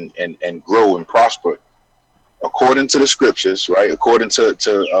perfect and grow and prosper. According to the scriptures, right? According to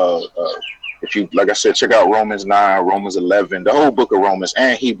if you, like I said, check out Romans 9, Romans 11, the whole book of Romans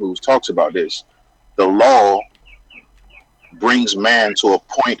and Hebrews talks about this. The law brings man to a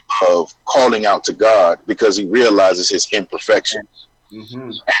point of calling out to God because he realizes his imperfections. Mm-hmm.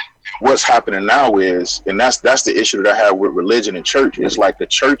 And what's happening now is, and that's the issue that I have with religion and church, is like the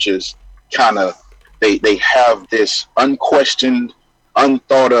churches kind of, they have this unquestioned,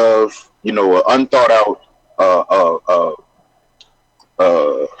 unthought of, unthought out,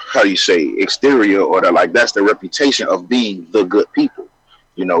 how do you say, exterior, or that's the reputation of being the good people.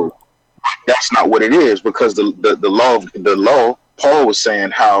 That's not what it is, because the law, Paul was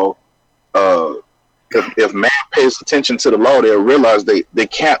saying how if man pays attention to the law, they'll realize they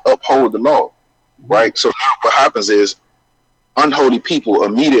can't uphold the law, right? So now what happens is, unholy people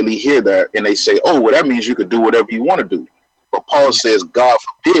immediately hear that and they say, oh, well, that means you could do whatever you want to do. But Paul says, God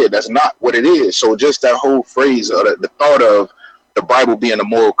forbid, that's not what it is. So just that whole phrase, or the thought of the Bible being a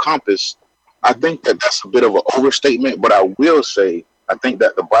moral compass, I think that that's a bit of an overstatement. But I will say, I think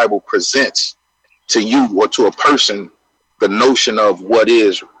that the Bible presents to you or to a person the notion of what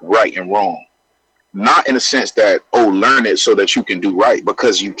is right and wrong. Not in a sense that, oh, learn it so that you can do right,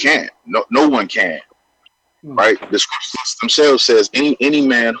 because you can't. No one can. Right? The scriptures themselves says any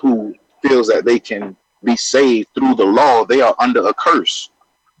man who feels that they can be saved through the law, they are under a curse.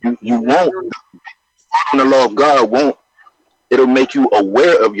 You won't. Following the law of God won't. It'll make you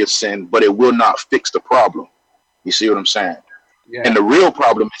aware of your sin, but it will not fix the problem. You see what I'm saying? Yeah. And the real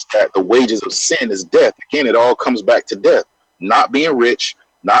problem is that the wages of sin is death. Again, it all comes back to death. Not being rich,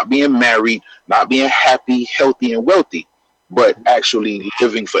 not being married, not being happy, healthy, and wealthy, but actually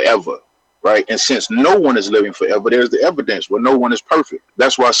living forever. Right. And since no one is living forever, there's the evidence where no one is perfect.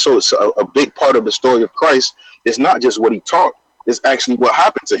 That's why it's a big part of the story of Christ is not just what he taught, it's actually what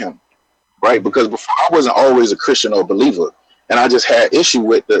happened to him. Right. Because before, I wasn't always a Christian or a believer. And I just had issue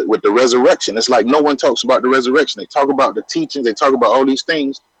with the resurrection. It's like no one talks about the resurrection. They talk about the teachings, they talk about all these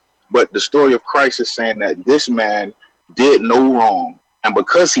things. But the story of Christ is saying that this man did no wrong. And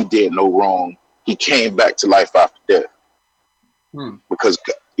because he did no wrong, he came back to life after death. Because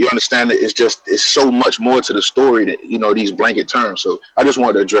you understand that it's so much more to the story that, these blanket terms. So I just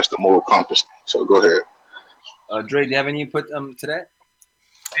wanted to address the moral compass. So go ahead. Dre, do you have any input to that?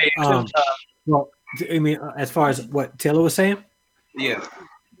 Well, I mean, as far as what Taylor was saying? Yeah.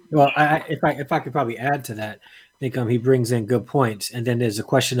 Well, if I could probably add to that, I think he brings in good points. And then there's a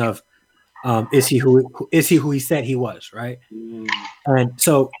question of, is he who he said he was, right? And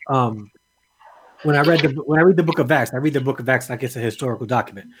so when I read the book of Acts, I read the book of Acts like it's a historical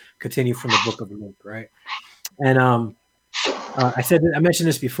document, continue from the book of Luke, right? And I mentioned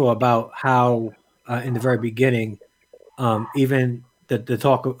this before about how in the very beginning, even the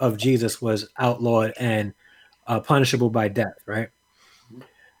talk of Jesus was outlawed and punishable by death, right?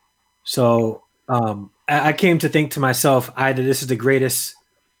 So I came to think to myself, either this is the greatest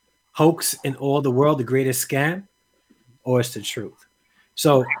hoax in all the world, the greatest scam, or it's the truth.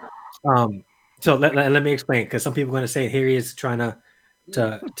 So let me explain, because some people are going to say, here he is trying to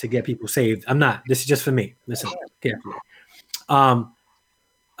get people saved. I'm not. This is just for me. Listen carefully.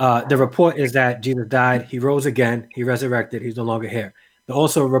 The report is that Jesus died, he rose again, he resurrected, he's no longer here. The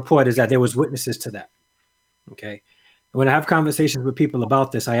also report is that there was witnesses to that. Okay. When I have conversations with people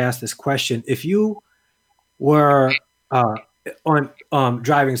about this, I ask this question: if you were on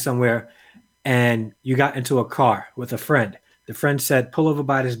driving somewhere and you got into a car with a friend, the friend said, pull over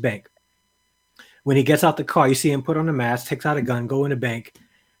by this bank. When he gets out the car, you see him put on a mask, takes out a gun, go in the bank,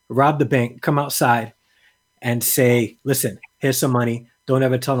 rob the bank, come outside and say, listen, here's some money. Don't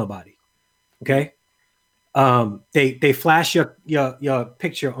ever tell nobody. Okay. They flash your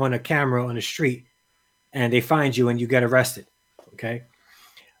picture on a camera on the street and they find you and you get arrested. Okay.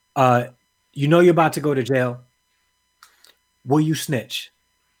 You're about to go to jail. Will you snitch?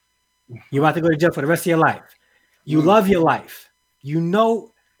 You're about to go to jail for the rest of your life. You love your life. You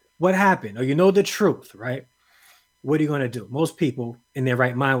know what happened, or you know the truth, right? What are you going to do? Most people in their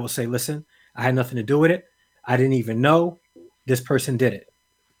right mind will say, listen, I had nothing to do with it. I didn't even know this person did it.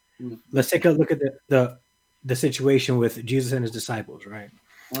 Let's take a look at the situation with Jesus and his disciples, right?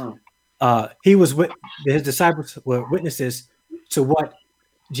 His disciples were witnesses to what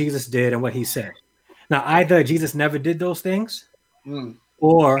Jesus did and what he said. Now, either Jesus never did those things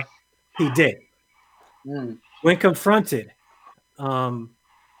or he did. When confronted, 11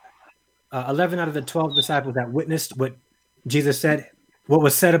 out of the 12 disciples that witnessed what Jesus said, what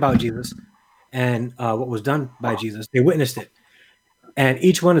was said about Jesus and what was done by Jesus, they witnessed it. And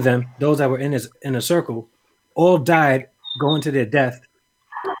each one of them, those that were in a circle, all died going to their death,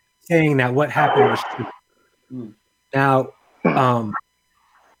 saying that what happened was true. Now,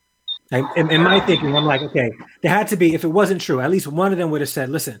 in my thinking, I'm like, okay, there had to be, if it wasn't true, at least one of them would have said,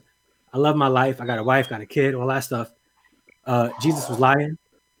 listen, I love my life. I got a wife, got a kid, all that stuff. Jesus was lying.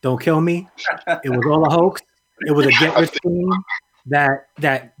 Don't kill me. It was all a hoax. It was a get-rich scheme that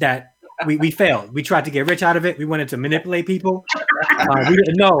we failed. We tried to get rich out of it. We wanted to manipulate people. We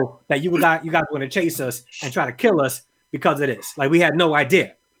didn't know that you guys were going to chase us and try to kill us because of this. Like, we had no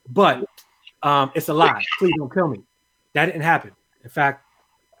idea. But it's a lie. Please don't kill me. That didn't happen. In fact,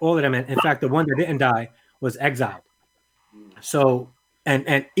 all of them. In fact, the one that didn't die was exiled. So,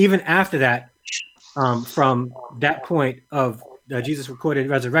 and even after that, from that point of Jesus recorded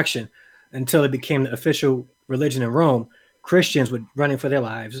resurrection until it became the official religion in Rome, Christians were running for their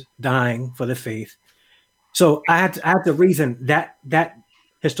lives, dying for the faith. So I had to reason that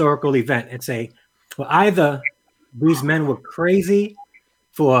historical event and say, well, either these men were crazy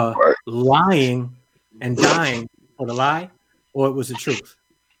for Right. lying and dying for the lie, or it was the truth.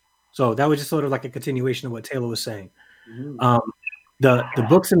 So that was just sort of like a continuation of what Taylor was saying. The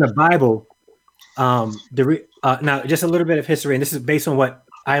books in the Bible, now just a little bit of history, and this is based on what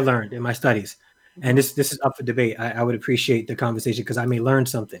I learned in my studies, and this is up for debate. I would appreciate the conversation because I may learn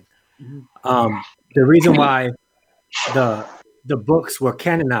something. The reason why the books were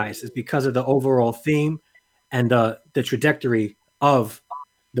canonized is because of the overall theme and the trajectory of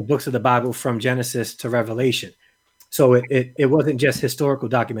the books of the Bible from Genesis to Revelation. So it wasn't just historical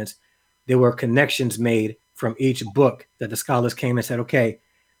documents. There were connections made from each book that the scholars came and said, okay,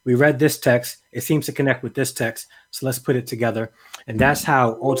 we read this text. It seems to connect with this text. So let's put it together. And that's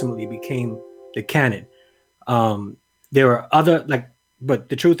how ultimately became the canon. There were other, but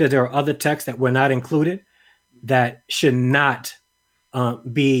the truth is there are other texts that were not included that should not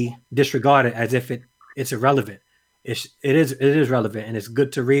be disregarded as if it's irrelevant. It is relevant, and it's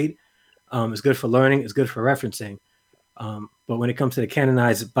good to read. It's good for learning. It's good for referencing. But when it comes to the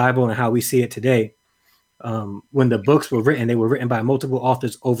canonized Bible and how we see it today, when the books were written, they were written by multiple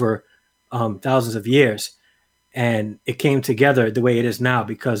authors over thousands of years, and it came together the way it is now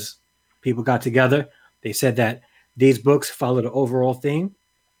because people got together. They said that these books follow the overall theme.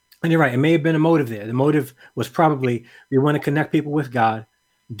 And you're right, it may have been a motive there. The motive was probably we want to connect people with God.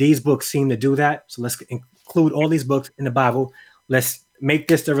 These books seem to do that. So let's include all these books in the Bible. Let's make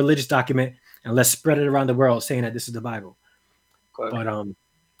this the religious document and let's spread it around the world saying that this is the Bible. But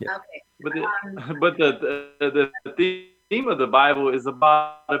yeah. Okay. But the theme of the Bible is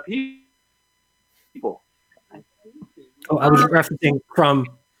about the people. Oh, I was referencing from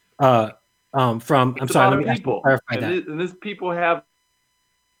I'm sorry, let me people. Clarify that. And this people have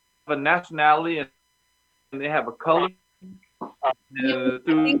a nationality and they have a color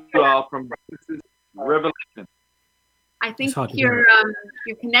through from Revelation. I think your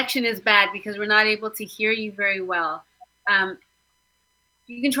connection is bad because we're not able to hear you very well.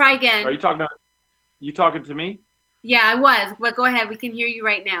 You can try again. Are you talking to me? Yeah, I was, but go ahead. We can hear you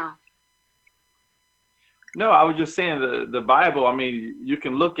right now. No, I was just saying the Bible. I mean, you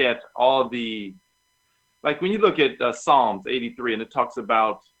can look at all like when you look at Psalms 83, and it talks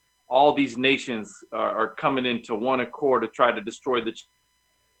about all these nations are coming into one accord to try to destroy the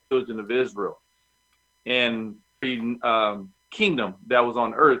children of Israel. And the kingdom that was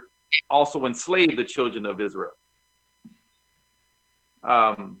on earth also enslaved the children of Israel.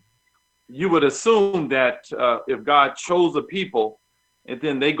 You would assume that if God chose a people and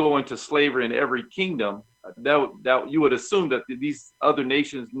then they go into slavery in every kingdom, that you would assume that these other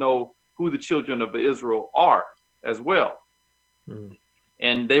nations know who the children of Israel are as well.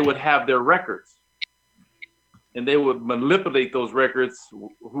 And they would have their records. And they would manipulate those records,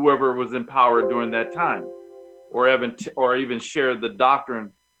 whoever was in power during that time, or even share the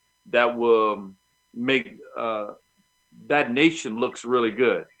doctrine that will make that nation looks really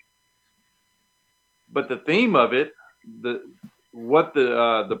good. But the theme of it, what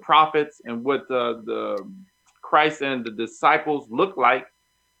the prophets and what the Christ and the disciples look like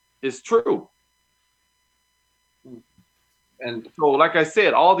is true. And so, like I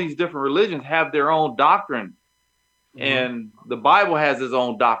said, all these different religions have their own doctrine, and the Bible has its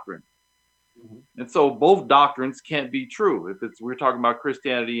own doctrine. And so both doctrines can't be true. If we're talking about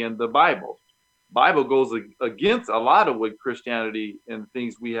Christianity and the Bible goes against a lot of what Christianity and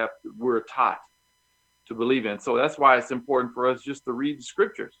things we're taught to believe in. So that's why it's important for us just to read the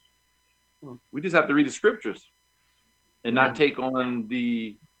scriptures. We just have to read the scriptures and not take on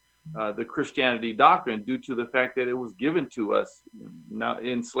the Christianity doctrine due to the fact that it was given to us now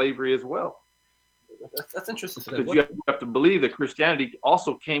in slavery as well. That's interesting. Because you have to believe that Christianity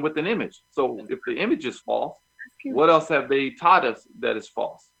also came with an image. So if the image is false, what else have they taught us that is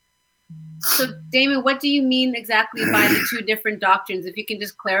false? So, Damon, what do you mean exactly by the two different doctrines? If you can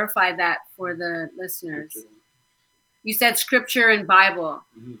just clarify that for the listeners. You said scripture and Bible.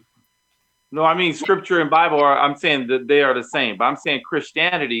 No, I mean scripture and Bible I'm saying that they are the same, but I'm saying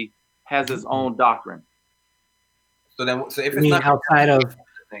Christianity has its own doctrine. So if it's not outside of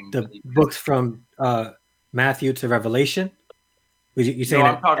the books from Matthew to Revelation, you saying?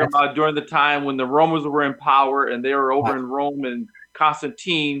 No, I'm talking about during the time when the Romans were in power and they were over in Rome, and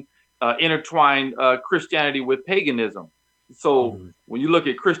Constantine intertwined Christianity with paganism. So when you look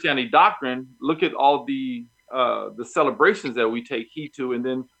at Christianity doctrine, look at all the celebrations that we take heed to, and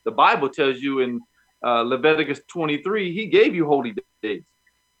then the Bible tells you in Leviticus 23, he gave you holy days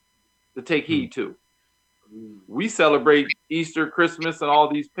to take heed to. We celebrate Easter, Christmas, and all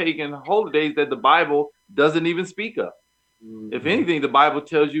these pagan holidays that the Bible doesn't even speak of. If anything, the Bible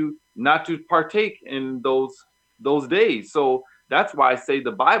tells you not to partake in those days. So that's why I say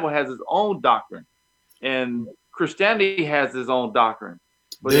the Bible has its own doctrine, and Christianity has its own doctrine.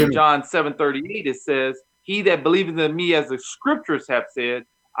 But in John 7:38, it says, "He that believeth in me, as the scriptures have said,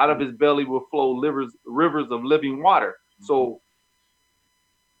 out of his belly will flow rivers of living water." So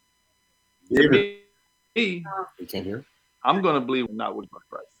to me, You can't hear? I'm going to believe not with my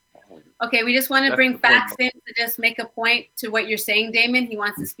Christ. Okay, we just want to That's bring the point. facts in to just make a point to what you're saying, Damon. He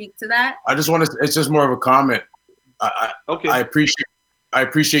wants to speak to that. I just want to. It's just more of a comment. Okay. I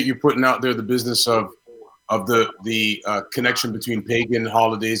appreciate you putting out there the business of the connection between pagan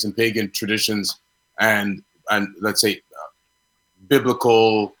holidays and pagan traditions and let's say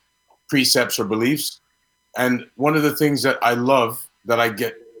biblical precepts or beliefs. And one of the things that I love, that I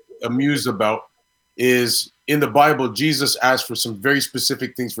get amused about, is in the Bible, Jesus asked for some very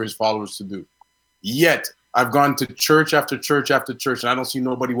specific things for his followers to do. Yet, I've gone to church after church after church, and I don't see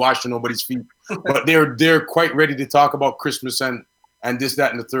nobody washing nobody's feet. But they're quite ready to talk about Christmas and this,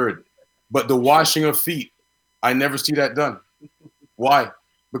 that, and the third. But the washing of feet, I never see that done. Why?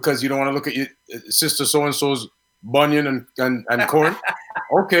 Because you don't want to look at your sister so-and-so's bunion and corn.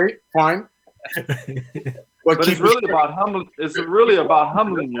 Okay, fine. But it's really about humbling. It's really about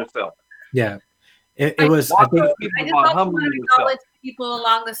humbling yourself. Yeah, it was. I think. I just also want to acknowledge people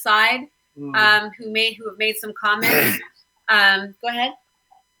along the side who have made some comments. Go ahead.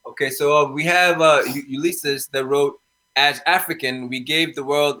 Okay, so we have Ulysses that wrote, "As African, we gave the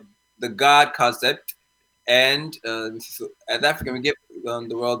world the God concept, and as African, we give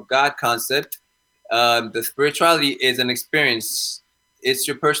the world God concept. The spirituality is an experience. It's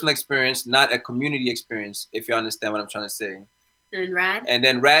your personal experience, not a community experience, if you understand what I'm trying to say." And Rad? And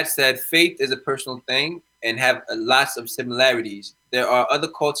then Rad said, "Faith is a personal thing and have lots of similarities. There are other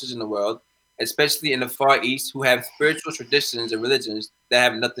cultures in the world, especially in the Far East, who have spiritual traditions and religions that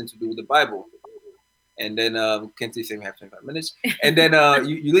have nothing to do with the Bible." And then Kente said we have 25 minutes. And then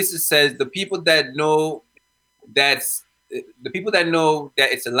Ulysses says, the people that know that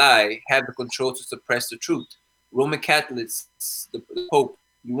it's a lie have the control to suppress the truth. Roman Catholics, the Pope,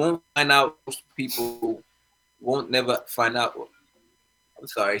 you won't find out. Most people won't never find out. I'm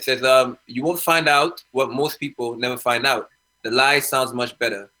sorry. It says you won't find out what most people never find out. The lie sounds much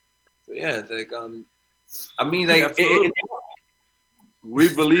better. So yeah, it's like I mean, like we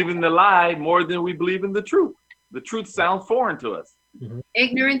believe in the lie more than we believe in the truth. The truth sounds foreign to us.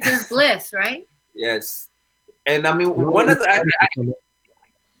 Ignorance is bliss, right? Yes. And I mean,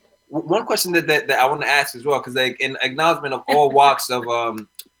 one question that I want to ask as well, because like in acknowledgement of all walks of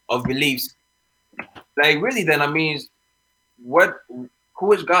beliefs, like really then I mean,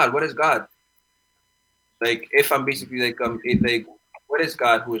 who is God? What is God? Like if I'm basically like what is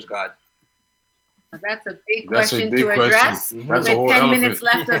God? Who is God? That's a big question to address with 10 minutes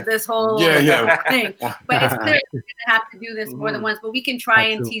left of this whole thing. But it's clear we're going to have to do this more than once, but we can try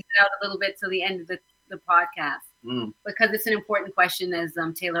and tease it out a little bit till the end of the podcast. Because it's an important question, as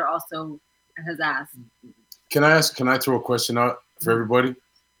Taylor also has asked. Can I throw a question out for everybody?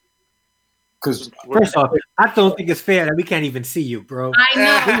 Because first off, I don't think it's fair that we can't even see you, bro. I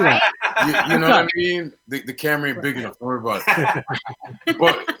know, right? You know what I mean? The camera ain't big enough. Don't worry about it.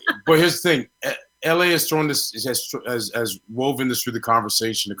 But here's the thing. LA has thrown this, has woven this through the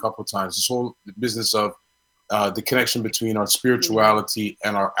conversation a couple of times. This whole business of the connection between our spirituality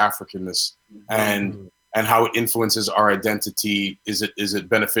and our Africanness, and how it influences our identity. Is it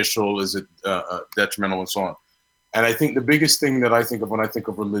beneficial? Is it detrimental, and so on? And I think the biggest thing that I think of when I think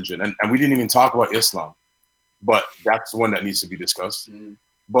of religion, and we didn't even talk about Islam, but that's the one that needs to be discussed.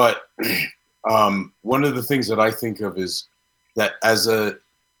 But one of the things that I think of is that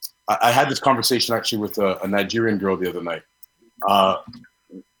I had this conversation actually with a Nigerian girl the other night.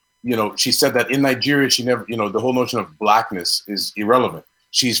 She said that in Nigeria, she never, the whole notion of blackness is irrelevant.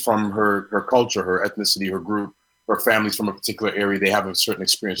 She's from her culture, her ethnicity, her group, her family's from a particular area. They have a certain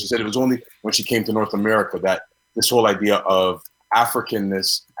experience. She said it was only when she came to North America that this whole idea of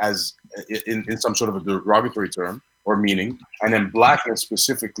Africanness as in some sort of a derogatory term or meaning, and then blackness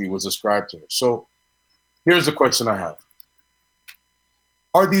specifically was ascribed to her. So here's the question I have.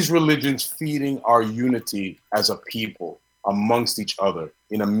 Are these religions feeding our unity as a people amongst each other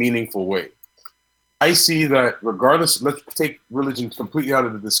in a meaningful way? I see that regardless, let's take religion completely out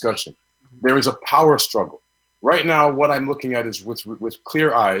of the discussion. There is a power struggle. Right now, what I'm looking at is with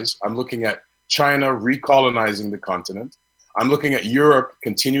clear eyes, I'm looking at China recolonizing the continent. I'm looking at Europe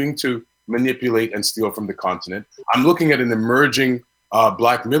continuing to manipulate and steal from the continent. I'm looking at an emerging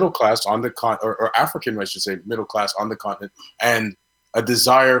Black middle class on the or African, I should say, middle class on the continent, and a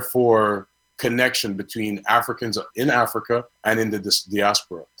desire for connection between Africans in Africa and in the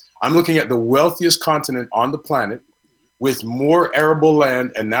diaspora. I'm looking at the wealthiest continent on the planet with more arable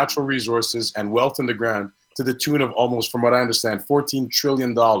land and natural resources and wealth in the ground to the tune of almost, from what I understand, $14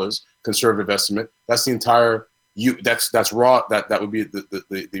 trillion conservative estimate. That's the entire, that's raw, that would be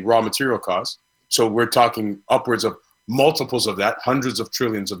the raw material cost. So we're talking upwards of multiples of that, hundreds of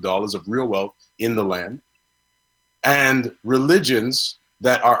trillions of dollars of real wealth in the land. And religions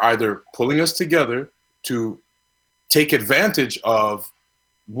that are either pulling us together to take advantage of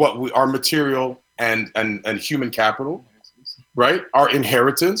what our material and human capital, right? Our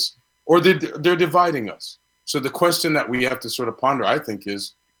inheritance, or they're dividing us. So the question that we have to sort of ponder, I think,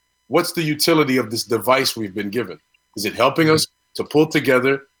 is what's the utility of this device we've been given? Is it helping us to pull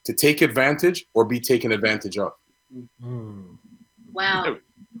together, to take advantage, or be taken advantage of? Wow.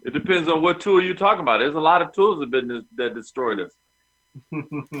 It depends on what tool you're talking about. There's a lot of tools that destroyed us.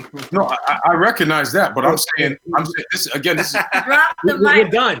 No, I recognize that, but I'm saying this again. This is Drop the mic. We're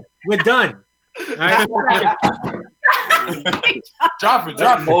done. We're done. All right. Drop it.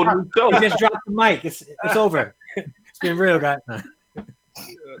 You just dropped the mic. It's over. It's been real, guys.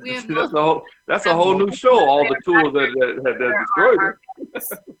 That's a whole new show. All the tools that destroyed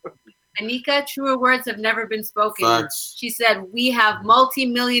us. Anika, truer words have never been spoken. Facts. She said, we have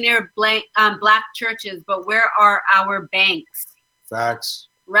multi-millionaire black churches, but where are our banks? Facts.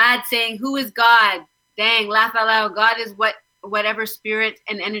 Rad saying, who is God? Dang, laugh out loud. God is whatever spirit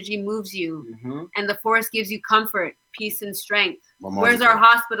and energy moves you. Mm-hmm. And the force gives you comfort, peace, and strength. Mama, Where's our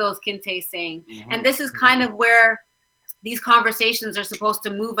hospitals, Kinte saying. Mm-hmm. And this is kind of where these conversations are supposed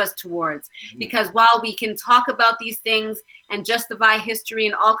to move us towards. Because while we can talk about these things and justify history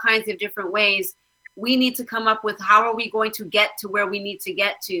in all kinds of different ways, we need to come up with how are we going to get to where we need to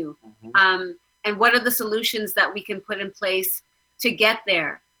get to? And what are the solutions that we can put in place to get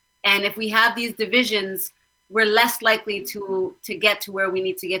there? And if we have these divisions, we're less likely to get to where we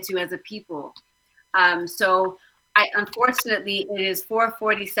need to get to as a people. So unfortunately, it is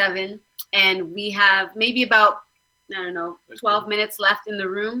 4:47 and we have maybe about, 12 minutes left in the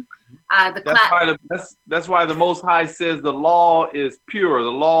room. That's why the Most High says the law is pure, the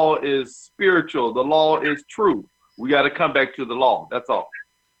law is spiritual, the law is true. We got to come back to the law. That's all.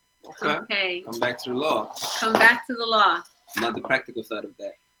 Okay. Come back to the law. Come back to the law. Not the practical side of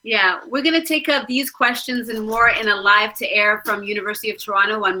that. Yeah, we're going to take up these questions and more in a live to air from University of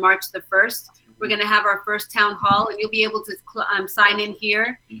Toronto on March the 1st. We're going to have our first town hall, and you'll be able to sign in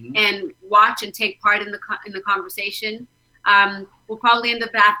here and watch and take part in the conversation. We'll probably end up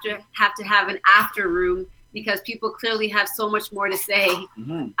have to have an after room because people clearly have so much more to say.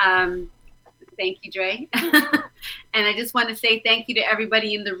 Thank you, Dre. And I just want to say thank you to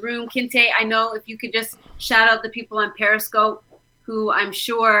everybody in the room. Kinte, I know if you could just shout out the people on Periscope who I'm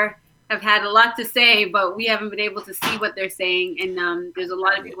sure have had a lot to say, but we haven't been able to see what they're saying. And there's a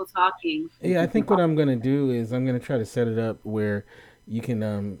lot of people talking. Yeah, I think what I'm going to do is I'm going to try to set it up where you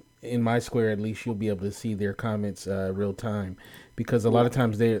can, in my square at least, you'll be able to see their comments real time. Because a lot of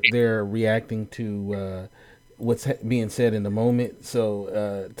times they're reacting to what's being said in the moment.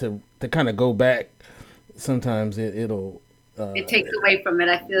 So to kind of go back, sometimes it'll... it takes away from it,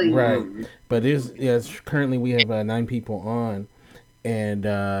 I feel you. Right. But currently we have 9 people on. And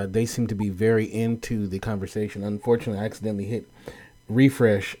they seem to be very into the conversation. Unfortunately, I accidentally hit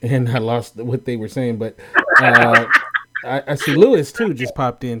refresh and I lost what they were saying. But I see Lewis, too, just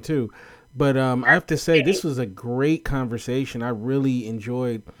popped in, too. But I have to say, this was a great conversation. I really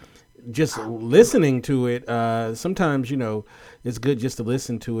enjoyed just listening to it. Sometimes, it's good just to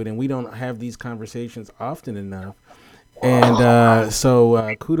listen to it. And we don't have these conversations often enough. And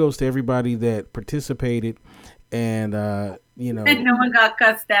so kudos to everybody that participated. And and no one got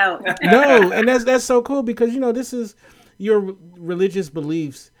cussed out. No, and that's so cool because this is your religious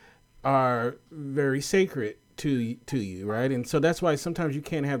beliefs are very sacred to you, right? And so that's why sometimes you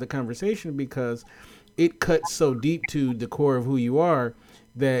can't have the conversation because it cuts so deep to the core of who you are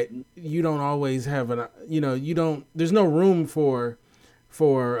that you don't always have there's no room for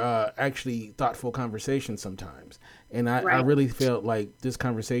actually thoughtful conversation sometimes. And I really felt like this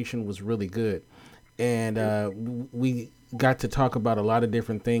conversation was really good. And we got to talk about a lot of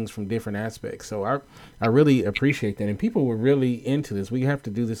different things from different aspects. So I really appreciate that. And people were really into this. We have to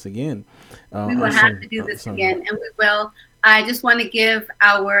do this again. We will have to do this again. And we will. I just want to give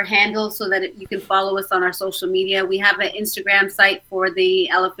our handle so that you can follow us on our social media. We have an Instagram site for the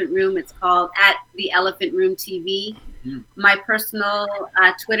Elephant Room. It's called @TheElephantRoomTV. My personal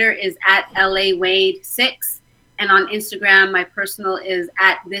Twitter is @LAWade6. And on Instagram, my personal is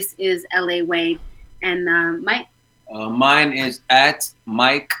 @ThisIsLAWade. And Mike? Mine is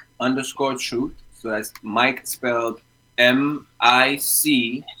 @Mike_Truth. So that's Mike spelled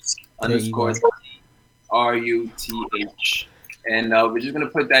MIC_RUTH. And we're just gonna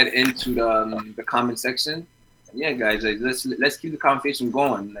put that into the comment section. And yeah, guys, like, let's keep the conversation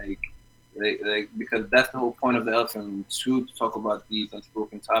going, like because that's the whole point of the Elephant Room, to talk about these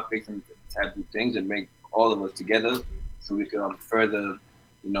unspoken topics and taboo things and make all of us together, so we can further,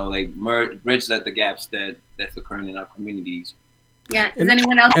 bridge the gaps that's occurring in our communities. Yeah. Does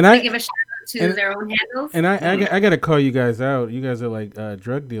anyone else want to give a shout out to their own handles? And I got to call you guys out. You guys are like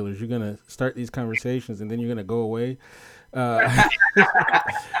drug dealers. You're gonna start these conversations and then you're gonna go away. So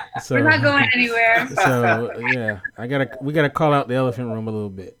we're not going anywhere. So yeah, we gotta call out the Elephant Room a little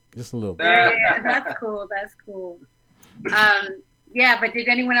bit, just a little bit. Yeah, that's cool. That's cool. Yeah, but did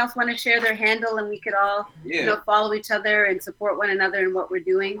anyone else want to share their handle and we could all follow each other and support one another in what we're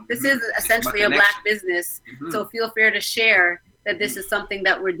doing? This is essentially a Black business, so feel free to share that this is something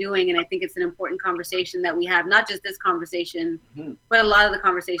that we're doing, and I think it's an important conversation that we have, not just this conversation, but a lot of the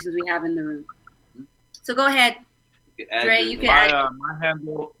conversations we have in the room. So go ahead, Dre. You can add.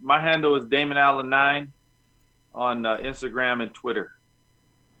 My handle is Damon Allen 9 on Instagram and Twitter.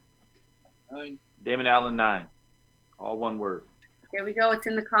 Damon Allen 9, all one word. There we go. It's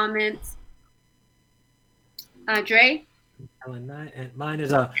in the comments. Dre? And mine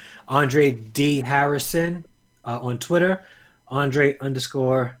is Andre D. Harrison on Twitter,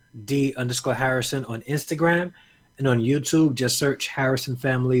 Andre_D_Harrison on Instagram, and on YouTube, just search Harrison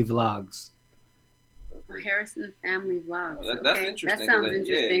Family Vlogs. Harrison Family Vlogs. Oh, that's interesting. That sounds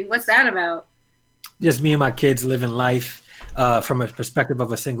interesting. What's that about? Just me and my kids living life from a perspective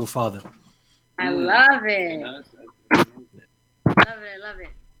of a single father. I love it. Love it.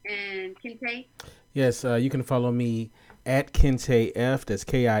 And Kinte? Yes, you can follow me @KinteF. That's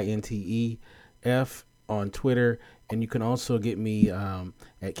KINTEF on Twitter, and you can also get me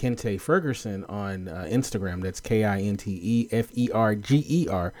at Kinte Ferguson on Instagram. That's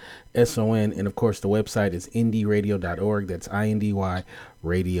KINTEFERGERSON, and of course the website is indyradio.org. That's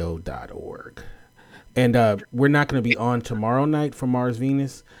INDYradio.org. And we're not going to be on tomorrow night for Mars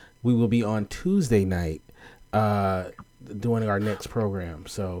Venus. We will be on Tuesday night doing our next program.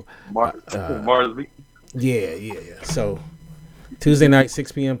 So yeah. So Tuesday night,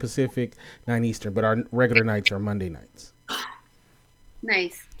 6 p.m. Pacific, 9 Eastern, but our regular nights are Monday nights.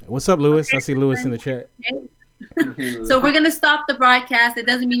 Nice. What's up, Lewis? I see Lewis in the chat. So we're going to stop the broadcast. It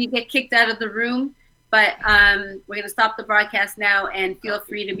doesn't mean you get kicked out of the room, but we're going to stop the broadcast now, and feel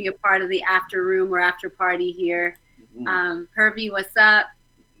free to be a part of the after room or after party here. Hervey, what's up?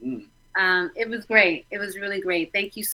 It was great. It was really great. Thank you